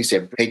everything. He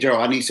said, hey, Daryl,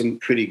 I need some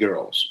pretty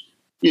girls.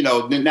 You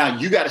know, now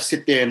you got to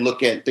sit there and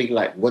look at and think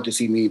like, what does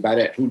he mean by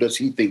that? Who does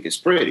he think is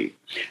pretty?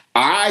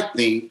 I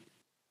think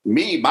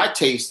my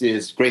taste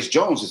is Grace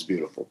Jones is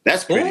beautiful.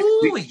 That's pretty.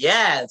 Ooh,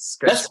 yes.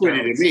 That's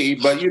pretty to me,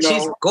 but you know.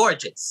 She's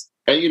gorgeous.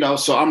 And, you know,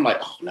 so I'm like,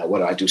 oh, now what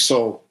do I do?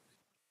 So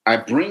I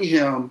bring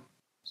him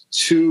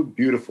 2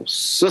 beautiful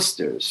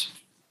sisters.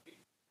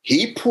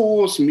 He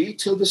pulls me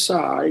to the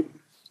side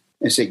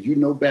and said, you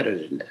know better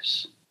than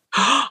this.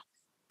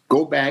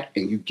 Go back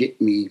and you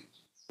get me,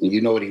 and you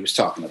know what he was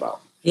talking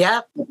about.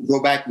 Yeah.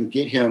 Go back and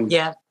get him.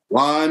 Yeah.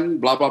 One,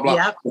 blah, blah, blah.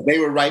 Yep. They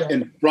were right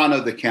in front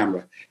of the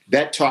camera.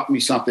 That taught me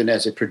something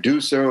as a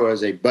producer or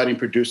as a budding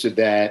producer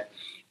that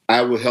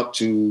I will help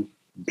to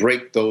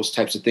break those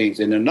types of things.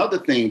 And another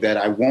thing that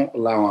I won't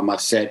allow on my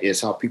set is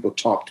how people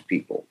talk to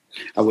people.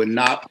 I would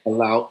not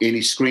allow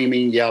any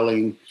screaming,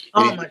 yelling.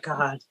 Oh, my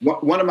God.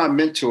 One of my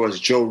mentors,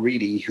 Joe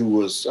Reedy, who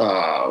was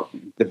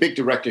the big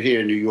director here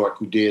in New York,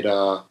 who did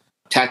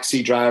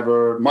Taxi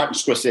Driver, Martin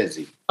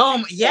Scorsese.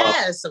 Oh,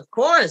 yes, of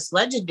course.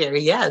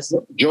 Legendary, yes.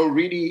 Joe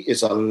Reedy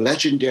is a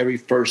legendary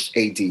first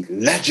AD,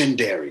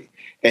 legendary.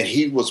 And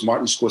he was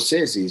Martin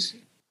Scorsese's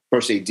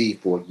first AD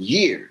for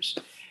years.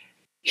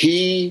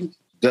 He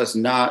does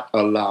not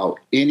allow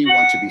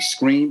anyone to be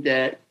screamed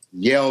at,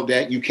 yelled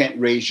at. You can't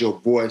raise your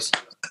voice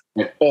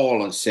at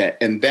all on set.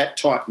 And that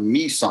taught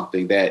me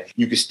something, that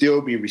you can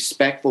still be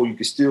respectful. You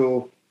can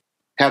still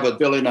have a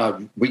feeling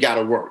of, we got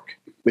to work,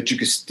 but you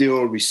can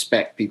still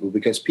respect people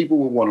because people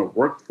will want to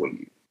work for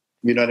you.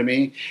 You know what I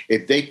mean?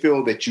 If they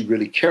feel that you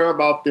really care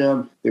about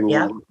them, they will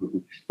want to work with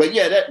you. But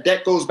yeah,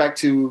 that goes back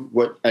to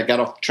what I got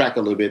off track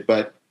a little bit,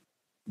 but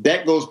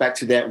that goes back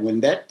to that.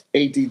 When that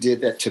AD did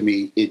that to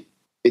me,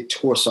 it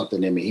tore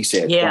something in me. He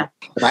said,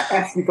 if I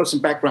ask you for some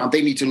background,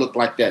 they need to look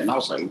like that. And I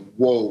was like,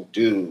 whoa,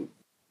 dude.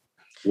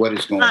 What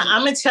is going on?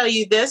 I'm going to tell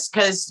you this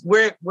because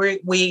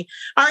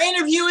our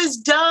interview is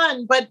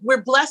done, but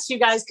we're blessed, you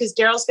guys, because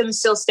Daryl's going to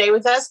still stay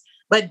with us.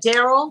 But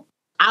Daryl,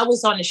 I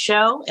was on a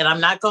show, and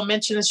I'm not going to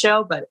mention the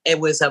show, but it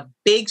was a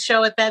big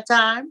show at that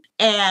time.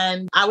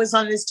 And I was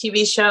on this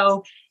TV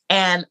show,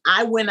 and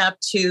I went up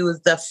to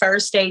the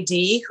first AD,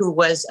 who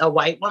was a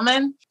white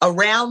woman.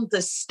 Around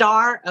the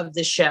star of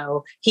the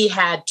show, he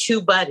had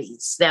 2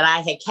 buddies that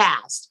I had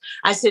cast.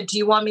 I said, do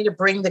you want me to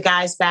bring the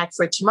guys back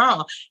for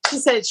tomorrow?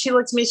 She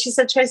looked at me, she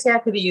said, Tracy, I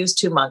could have used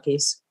 2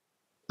 monkeys.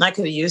 I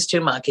could have used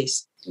 2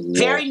 monkeys. Yeah.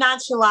 Very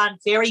nonchalant,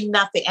 very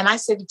nothing. And I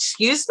said,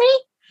 excuse me?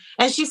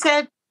 And she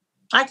said,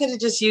 I could have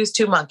just used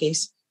 2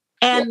 monkeys.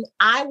 And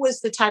I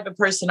was the type of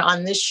person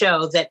on this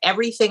show that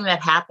everything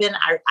that happened,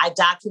 I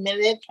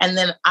documented. And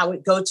then I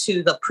would go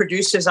to the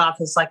producer's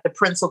office, like the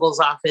principal's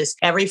office,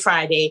 every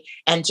Friday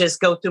and just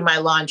go through my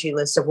laundry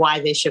list of why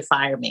they should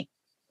fire me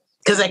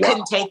because I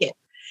couldn't take it.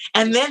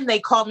 And then they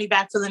called me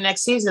back for the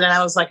next season. And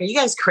I was like, are you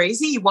guys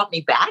crazy? You want me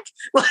back?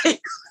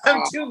 Like,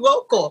 I'm too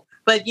vocal.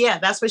 But yeah,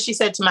 that's what she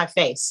said to my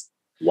face.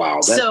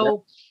 Wow.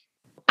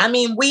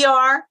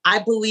 I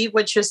believe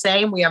what you're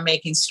saying. We are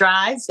making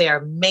strides. There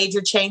are major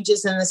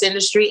changes in this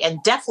industry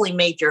and definitely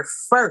major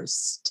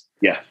first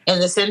in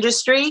this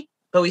industry,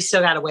 but we still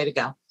got a way to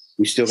go.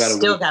 We still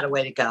got a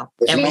way to go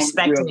and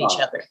respecting each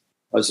other.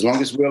 As long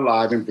as we're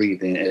alive and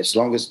breathing, as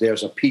long as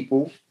there's a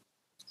people,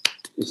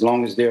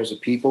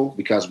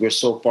 because we're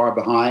so far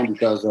behind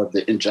because of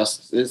the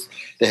injustices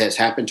that has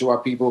happened to our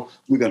people,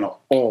 we're going to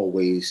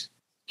always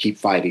keep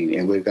fighting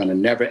and we're going to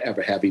never,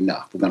 ever have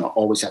enough. We're going to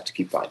always have to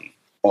keep fighting.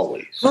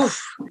 Always.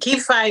 Oof, keep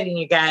fighting,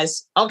 you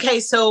guys. Okay,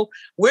 so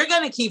we're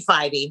going to keep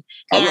fighting.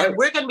 And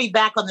we're going to be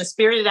back on the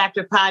Spirited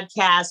Actor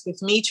podcast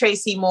with me,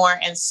 Tracy Moore,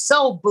 and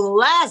so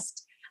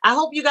blessed. I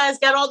hope you guys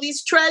got all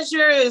these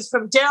treasures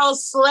from Daryl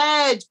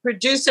Sledge,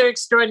 producer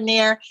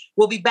extraordinaire.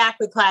 We'll be back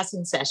with Class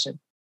in Session.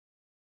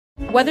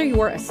 Whether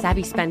you're a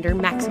savvy spender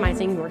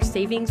maximizing your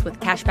savings with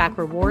cashback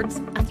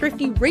rewards, a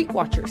thrifty rate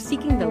watcher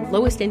seeking the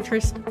lowest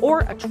interest,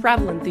 or a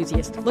travel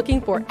enthusiast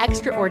looking for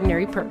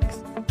extraordinary perks,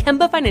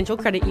 Kemba Financial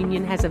Credit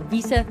Union has a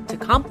visa to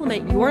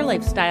complement your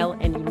lifestyle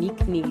and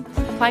unique needs.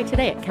 Apply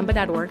today at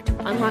Kemba.org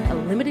to unlock a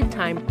limited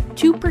time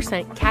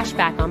 2% cash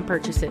back on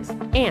purchases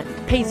and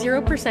pay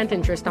 0%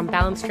 interest on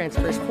balance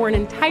transfers for an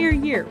entire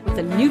year with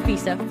a new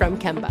visa from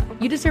Kemba.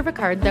 You deserve a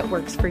card that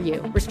works for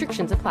you.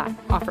 Restrictions apply.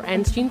 Offer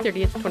ends June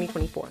 30th,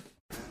 2024.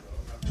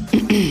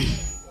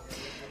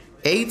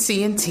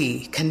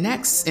 AT&T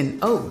connects an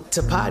ode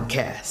to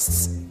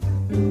podcasts.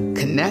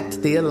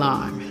 Connect the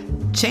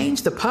alarm.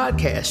 Change the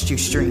podcast you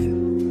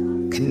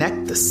stream.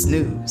 Connect the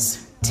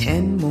snooze.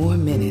 10 more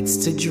minutes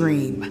to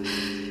dream.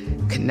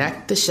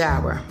 Connect the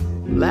shower.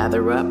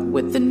 Lather up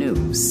with the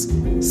news,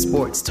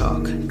 sports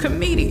talk,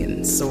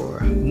 comedians, or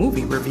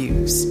movie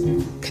reviews.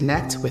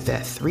 Connect with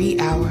that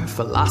 3-hour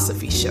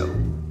philosophy show.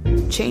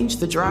 Change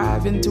the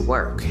drive into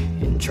work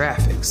in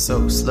traffic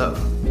so slow.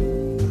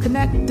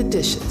 Connect the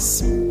dishes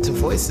to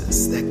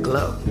voices that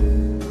glow.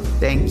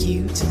 Thank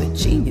you to the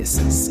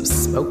geniuses of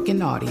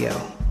spoken audio.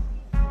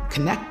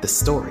 Connect the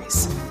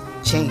stories.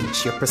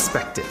 Change your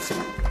perspective.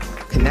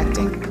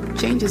 Connecting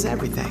changes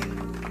everything.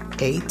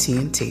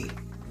 AT&T.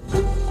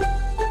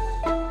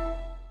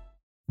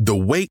 The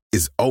wait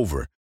is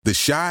over. The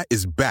Chi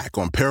is back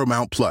on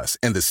Paramount Plus,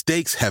 and the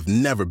stakes have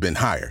never been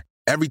higher.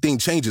 Everything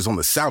changes on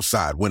the South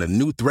Side when a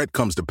new threat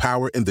comes to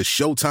power in the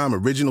Showtime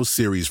original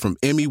series from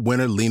Emmy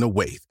winner Lena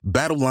Waithe.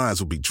 Battle lines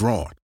will be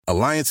drawn,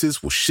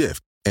 alliances will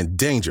shift, and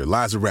danger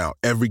lies around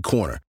every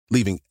corner,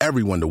 leaving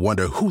everyone to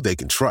wonder who they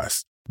can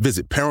trust.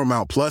 Visit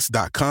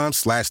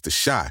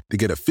ParamountPlus.com/The Chi to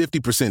get a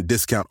 50%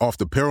 discount off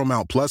the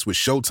Paramount Plus with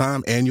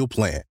Showtime annual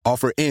plan.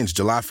 Offer ends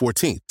July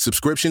 14th.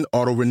 Subscription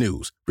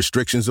auto-renews.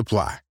 Restrictions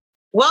apply.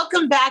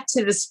 Welcome back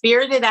to the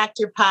Spirited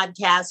Actor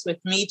Podcast with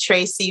me,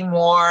 Tracy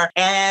Moore.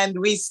 And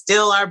we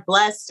still are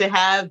blessed to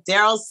have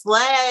Daryl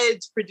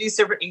Sledge,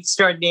 producer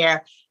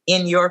extraordinaire,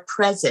 in your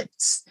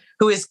presence,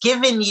 who has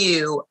given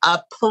you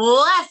a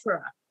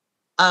plethora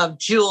of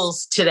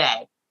jewels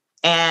today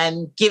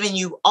and given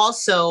you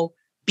also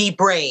be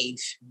brave,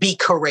 be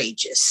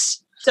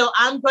courageous. So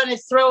I'm going to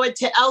throw it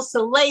to Elsa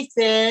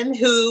Lathan,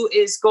 who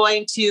is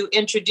going to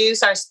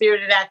introduce our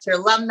Spirited Actor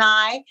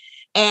alumni.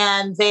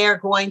 And they're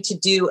going to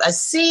do a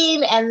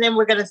scene, and then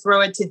we're going to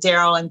throw it to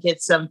Daryl and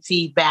get some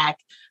feedback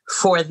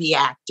for the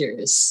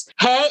actors.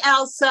 Hey,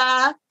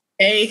 Elsa.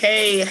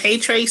 Hey,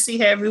 Tracy.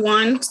 Hey,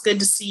 everyone. It's good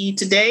to see you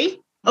today.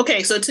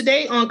 Okay, so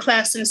today on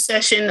Class in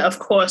Session, of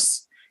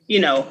course,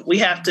 we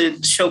have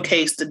to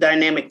showcase the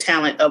dynamic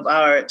talent of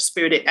our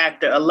Spirited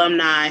Actor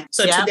alumni.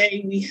 So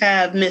Today we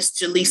have Miss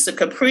Jaleesa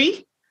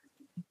Capri.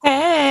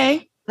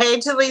 Hey. Hey,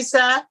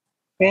 Jaleesa.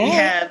 We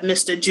have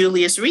Mr.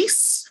 Julius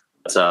Reese.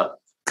 What's up?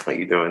 How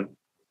you doing?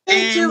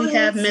 And Julius. We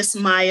have Miss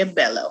Maya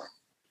Bello.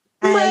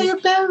 Maya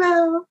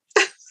Bello.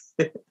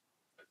 All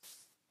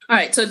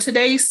right, so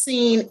today's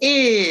scene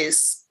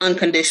is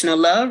Unconditional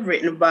Love,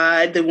 written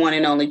by the one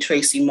and only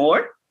Tracy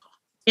Moore.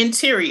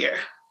 Interior,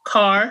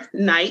 car,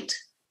 night.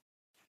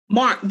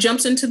 Mark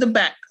jumps into the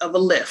back of a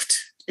lift,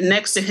 and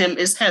next to him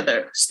is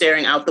Heather,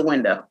 staring out the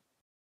window.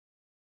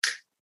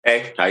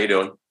 Hey, how you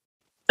doing?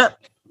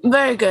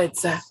 Very good,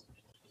 sir.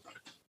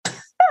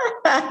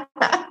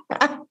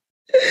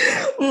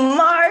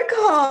 Mark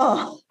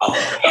Hall.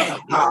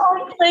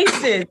 All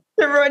places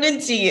to run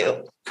into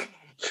you.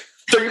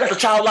 So you got the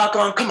child lock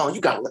on? Come on,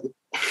 you got it.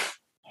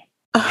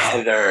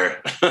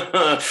 Heather,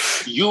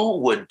 you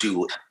would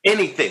do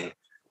anything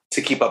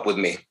to keep up with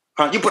me.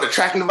 Huh? You put a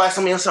tracking device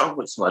on me or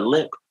something? It's my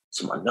lip.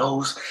 It's my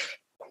nose.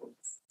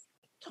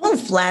 Don't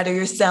flatter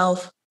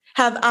yourself.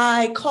 Have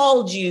I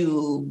called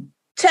you,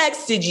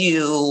 texted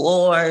you,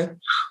 or...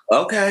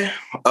 Okay.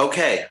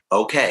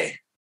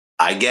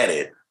 I get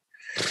it.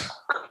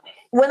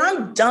 When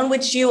I'm done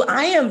with you,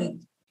 I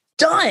am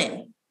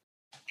done.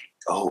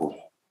 Oh,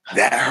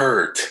 that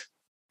hurt.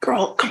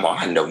 Girl, come on.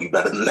 I know you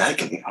better than that.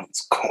 Get me out of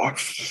this car.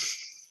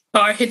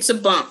 Car hits a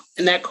bump,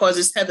 and that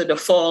causes Heather to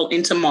fall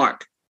into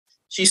Mark.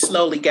 She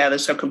slowly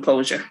gathers her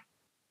composure.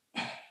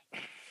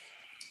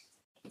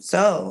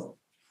 So,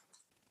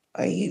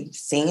 are you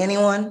seeing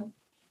anyone?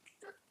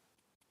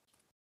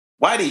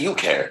 Why do you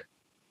care?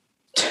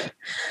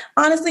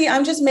 Honestly,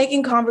 I'm just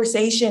making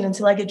conversation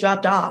until I get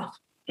dropped off.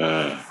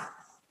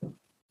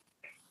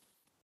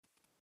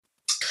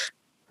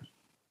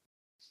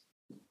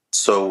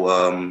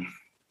 So,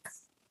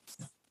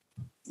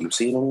 you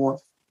see anyone?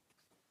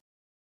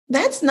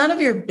 That's none of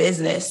your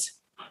business.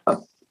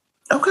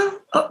 Okay.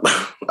 I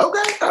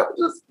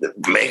was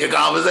just make a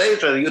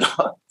conversation,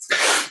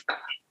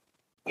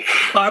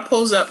 Car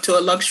pulls up to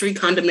a luxury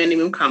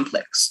condominium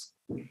complex.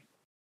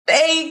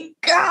 Thank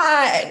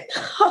God.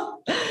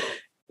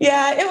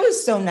 Yeah, it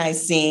was so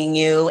nice seeing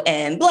you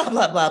and blah,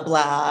 blah, blah,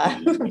 blah.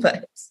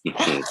 But...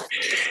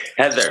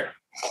 Heather,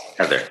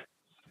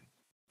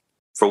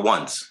 for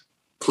once,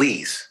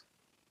 please,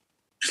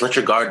 just let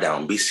your guard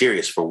down. Be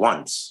serious for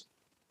once.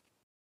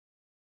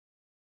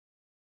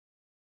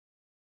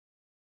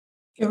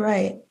 You're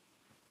right.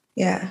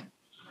 Yeah.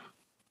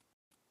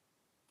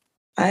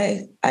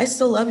 I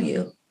still love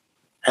you.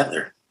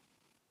 Heather.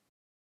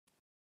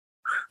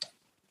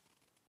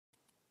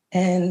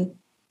 And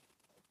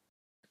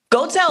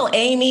go tell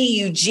Amy,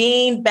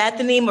 Eugene,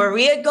 Bethany,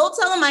 Maria. Go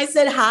tell them I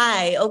said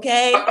hi,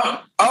 okay?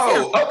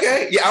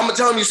 Okay. Yeah, I'm going to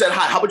tell them you said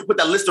hi. How about you put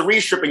that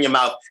Listerine strip in your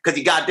mouth because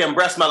your goddamn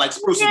breath smell like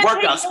Spruce's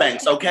workout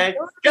spanks, okay?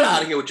 Get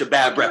out of here with your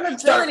bad breath.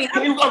 Sir,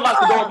 can you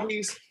unlock the door,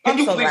 please? Can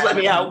you please let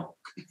me out?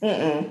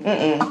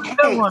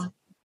 Good one.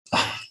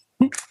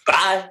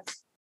 Bye.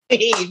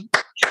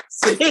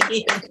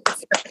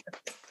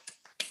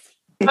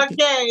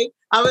 Okay,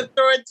 I'm going to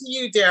throw it to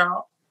you,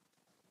 Daryl.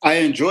 I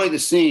enjoyed the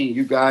scene.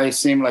 You guys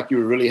seemed like you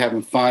were really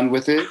having fun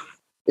with it.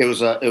 It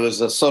was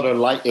a sort of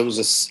like,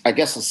 I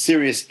guess, a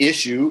serious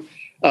issue,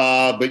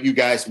 but you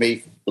guys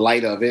made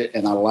light of it,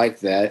 and I like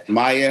that.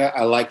 Maya,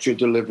 I liked your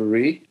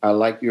delivery. I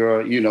like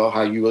your,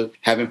 how you were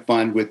having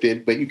fun with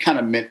it, but you kind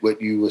of meant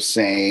what you were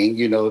saying.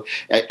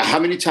 How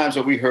many times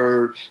have we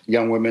heard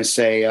young women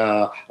say,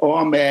 "Oh,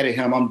 I'm mad at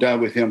him, I'm done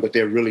with him," but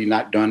they're really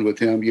not done with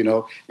him,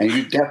 And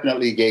you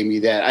definitely gave me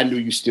that. I knew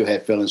you still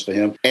had feelings for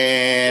him.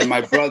 And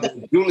my brother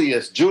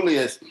Julius.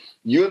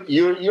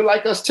 You're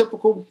like us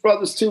typical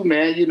brothers too,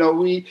 man.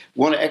 We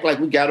want to act like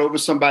we got over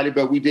somebody,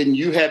 but we didn't.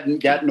 You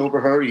hadn't gotten over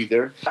her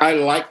either. I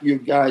like you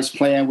guys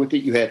playing with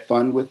it. You had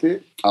fun with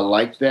it. I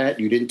like that.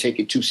 You didn't take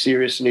it too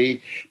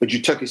seriously, but you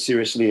took it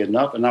seriously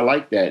enough, and I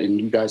like that. And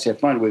you guys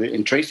had fun with it.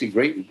 And Tracy,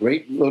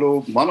 great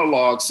little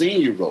monologue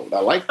scene you wrote.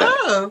 I like that.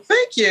 Oh,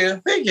 thank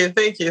you.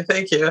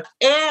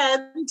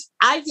 And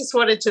I just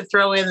wanted to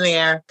throw in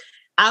there,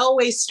 I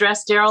always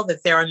stress, Daryl,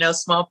 that there are no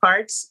small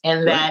parts,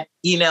 and that,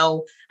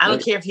 I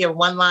don't care if you have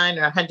one line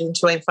or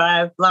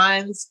 125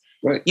 lines.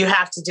 Right. You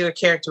have to do a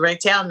character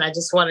breakdown. And I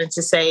just wanted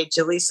to say,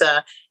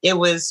 Jaleesa, it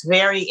was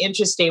very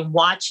interesting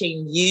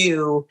watching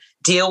you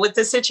deal with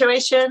the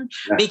situation,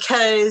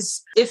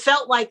 because it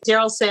felt like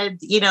Daryl said,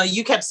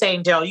 you kept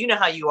saying, Daryl, you know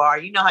how you are,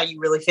 you know how you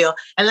really feel.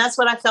 And that's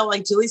what I felt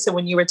like, Jaleesa,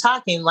 when you were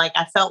talking, like,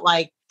 I felt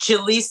like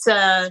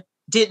Jaleesa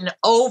didn't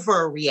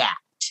overreact.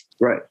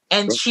 Right.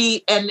 And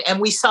she,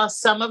 and we saw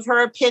some of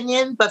her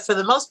opinion, but for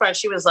the most part,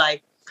 she was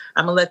like,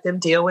 I'm going to let them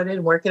deal with it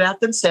and work it out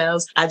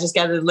themselves. I just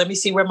got to let me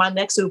see where my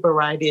next Uber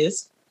ride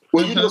is.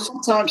 Well,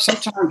 sometimes,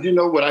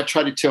 what I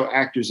try to tell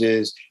actors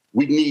is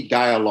we need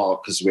dialogue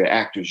because we're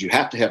actors. You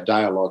have to have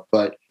dialogue,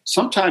 but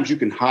sometimes you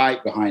can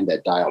hide behind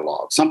that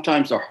dialogue.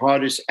 Sometimes the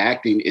hardest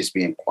acting is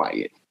being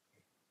quiet.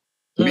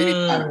 Many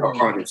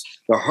times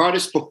the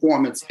hardest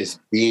performance is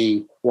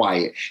being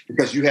quiet,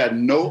 because you have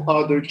no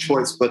other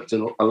choice but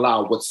to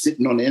allow what's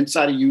sitting on the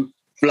inside of you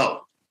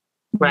flow.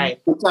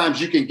 Right.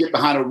 Sometimes you can get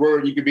behind a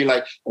word. You can be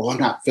like, "Oh, I'm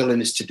not feeling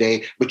this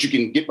today," but you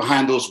can get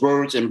behind those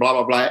words and blah,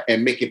 blah, blah,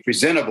 and make it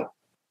presentable.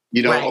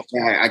 Right.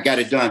 Okay, I got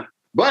it done.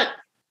 But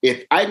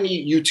if I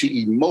need you to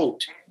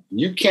emote,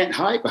 you can't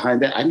hide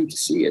behind that. I need to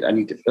see it. I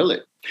need to feel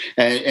it.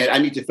 And I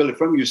need to feel it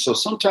from you. So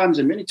sometimes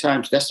and many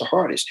times that's the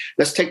hardest.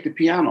 Let's take the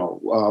piano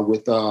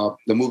with the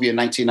movie in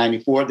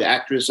 1994. The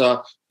actress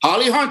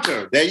Holly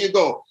Hunter. There you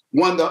go.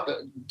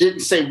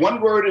 Didn't say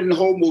one word in the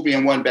whole movie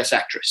and won Best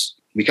Actress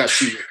because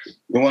she was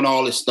doing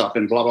all this stuff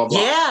and blah, blah, blah.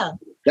 Yeah.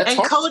 That's and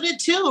hard. Coda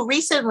too,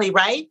 recently,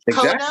 right?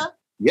 Exactly. Coda.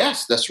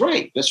 Yes, that's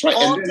right.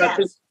 All deaf,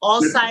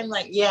 all sign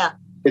language. Yeah.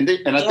 And I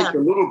think the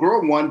little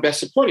girl won Best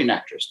Supporting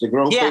Actress. The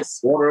girl who played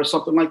water or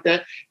something like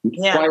that.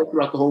 Yeah. Quiet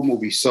throughout the whole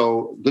movie.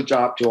 So good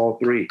job to all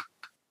three.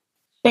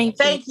 Thank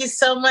you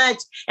so much.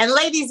 And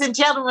ladies and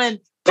gentlemen,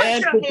 put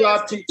your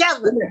hands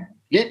together.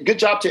 Good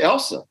job to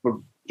Elsa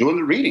for doing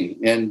the reading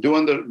and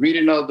doing the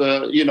reading of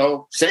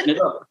the, setting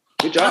it up.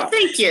 Good job.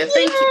 Thank you.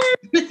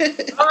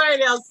 All right,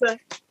 Elsa.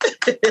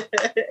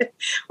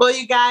 Well,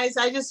 you guys,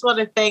 I just want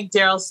to thank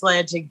Daryl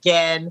Sledge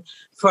again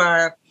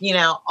for,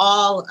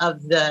 all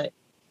of the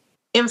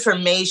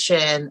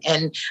information.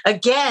 And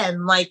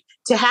again, like,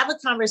 to have a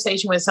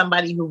conversation with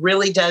somebody who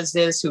really does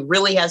this, who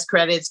really has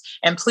credits.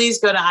 And please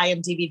go to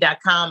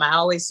imdb.com. I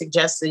always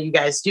suggest that you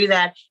guys do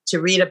that, to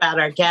read about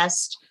our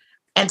guest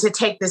and to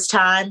take this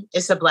time.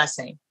 It's a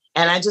blessing.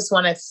 And I just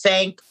want to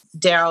thank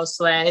Daryl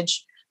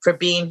Sledge for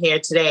being here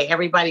today.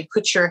 Everybody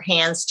put your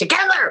hands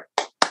together.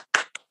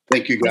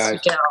 Thank you, guys.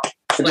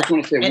 I just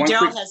want to say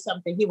Daryl has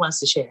something he wants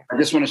to share. I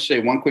just want to say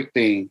one quick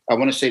thing. I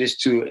want to say this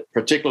to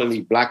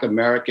particularly Black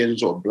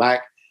Americans or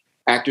Black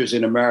actors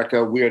in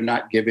America. We are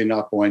not giving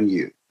up on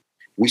you.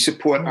 We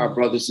support our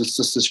brothers and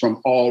sisters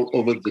from all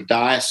over the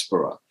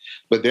diaspora.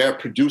 But there are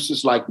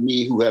producers like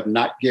me who have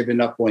not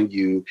given up on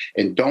you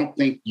and don't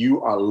think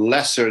you are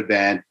lesser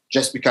than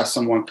just because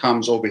someone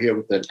comes over here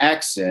with an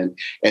accent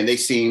and they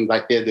seem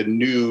like they're the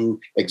new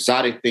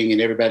exotic thing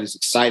and everybody's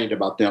excited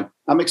about them.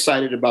 I'm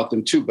excited about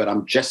them too, but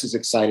I'm just as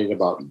excited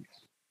about you.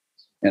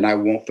 And I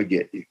won't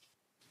forget you.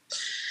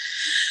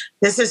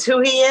 This is who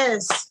he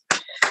is.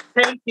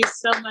 Thank you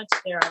so much,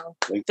 Daryl.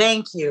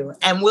 Thank you.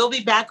 And we'll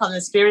be back on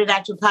the Spirited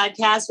Actor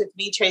Podcast with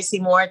me, Tracy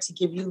Moore, to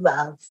give you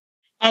love.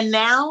 And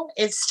now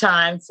it's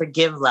time for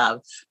Give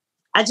Love.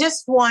 I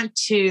just want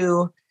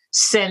to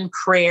send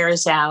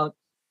prayers out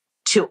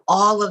to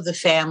all of the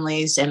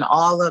families and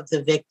all of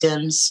the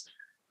victims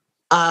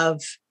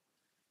of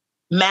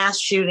mass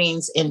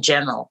shootings in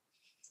general.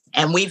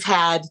 And we've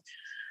had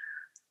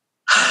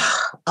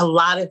a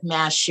lot of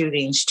mass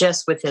shootings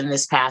just within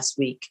this past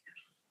week.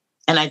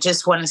 And I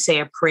just want to say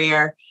a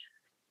prayer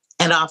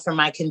and offer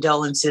my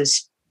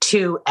condolences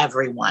to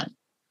everyone.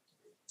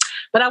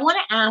 But I want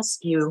to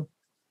ask you,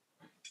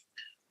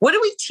 what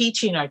are we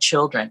teaching our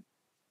children?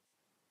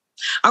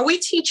 Are we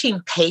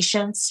teaching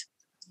patience,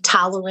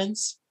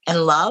 tolerance,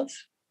 and love?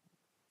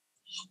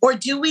 Or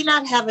do we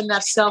not have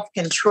enough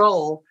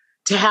self-control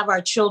to have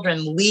our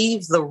children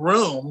leave the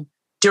room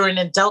during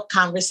adult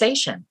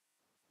conversation?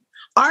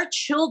 Our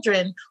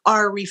children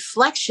are a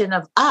reflection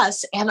of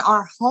us and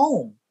our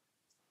home.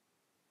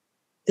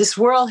 This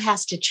world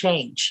has to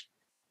change.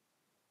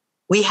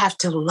 We have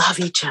to love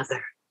each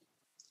other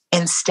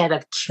instead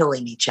of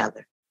killing each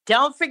other.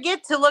 Don't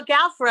forget to look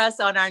out for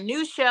us on our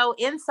new show,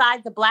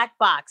 Inside the Black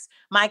Box.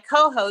 My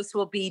co-host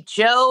will be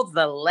Joe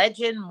the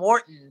Legend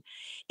Morton.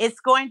 It's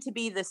going to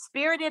be the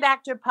Spirited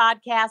Actor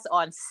Podcast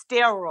on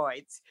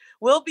steroids.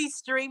 We'll be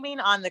streaming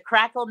on the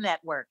Crackle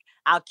Network.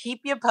 I'll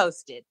keep you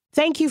posted.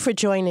 Thank you for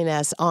joining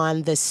us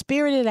on the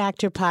Spirited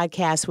Actor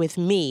Podcast with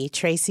me,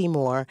 Tracy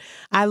Moore.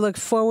 I look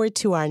forward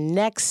to our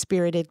next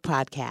Spirited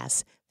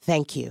Podcast.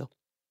 Thank you.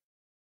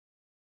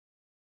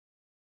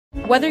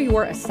 Whether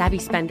you're a savvy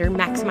spender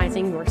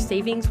maximizing your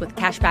savings with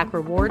cashback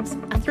rewards,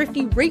 a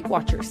thrifty rate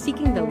watcher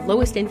seeking the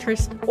lowest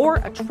interest, or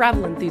a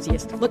travel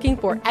enthusiast looking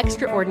for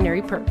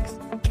extraordinary perks,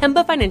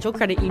 Kemba Financial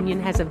Credit Union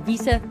has a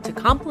visa to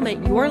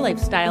complement your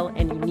lifestyle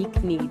and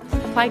unique needs.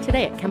 Apply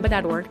today at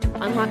Kemba.org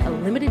to unlock a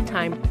limited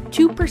time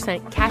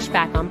 2% cash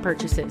back on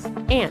purchases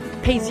and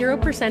pay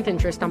 0%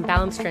 interest on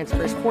balance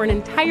transfers for an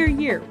entire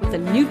year with a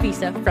new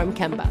visa from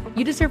Kemba.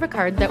 You deserve a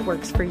card that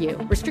works for you.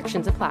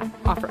 Restrictions apply.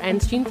 Offer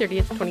ends June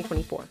 30th,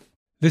 2024.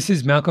 This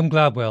is Malcolm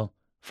Gladwell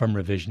from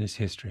Revisionist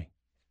History.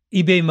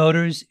 eBay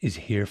Motors is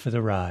here for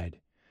the ride.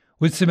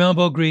 With some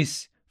elbow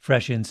grease,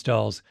 fresh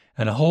installs,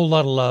 and a whole lot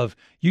of love,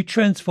 you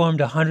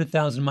transformed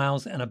 100,000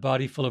 miles and a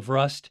body full of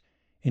rust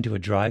into a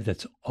drive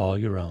that's all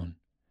your own.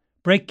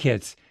 Brake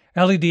kits,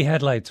 LED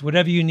headlights,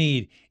 whatever you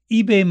need,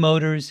 eBay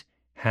Motors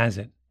has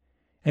it.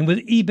 And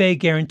with eBay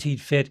Guaranteed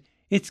Fit,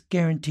 it's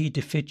guaranteed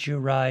to fit your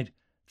ride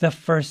the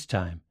first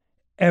time,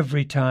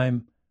 every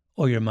time,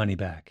 or your money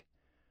back.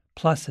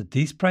 Plus, at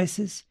these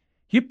prices,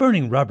 you're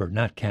burning rubber,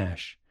 not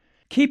cash.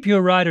 Keep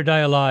your ride or die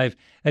alive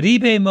at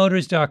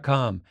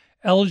ebaymotors.com.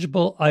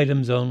 Eligible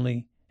items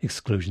only.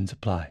 Exclusions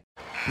apply.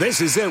 This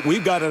is it.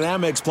 We've got an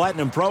Amex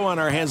Platinum Pro on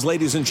our hands,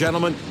 ladies and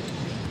gentlemen.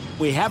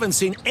 We haven't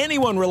seen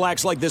anyone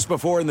relax like this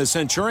before in the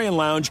Centurion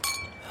Lounge.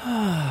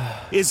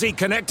 Is he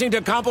connecting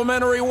to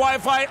complimentary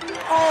Wi-Fi?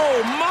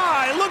 Oh,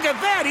 my. Look at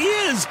that. He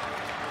is.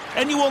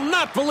 And you will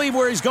not believe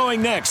where he's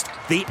going next.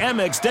 The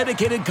Amex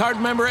dedicated card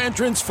member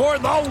entrance for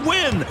the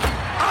win.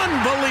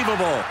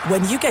 Unbelievable.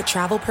 When you get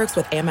travel perks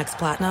with Amex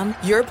Platinum,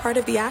 you're part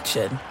of the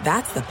action.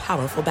 That's the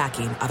powerful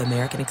backing of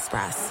American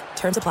Express.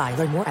 Terms apply.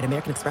 Learn more at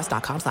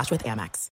americanexpress.com/withAmex.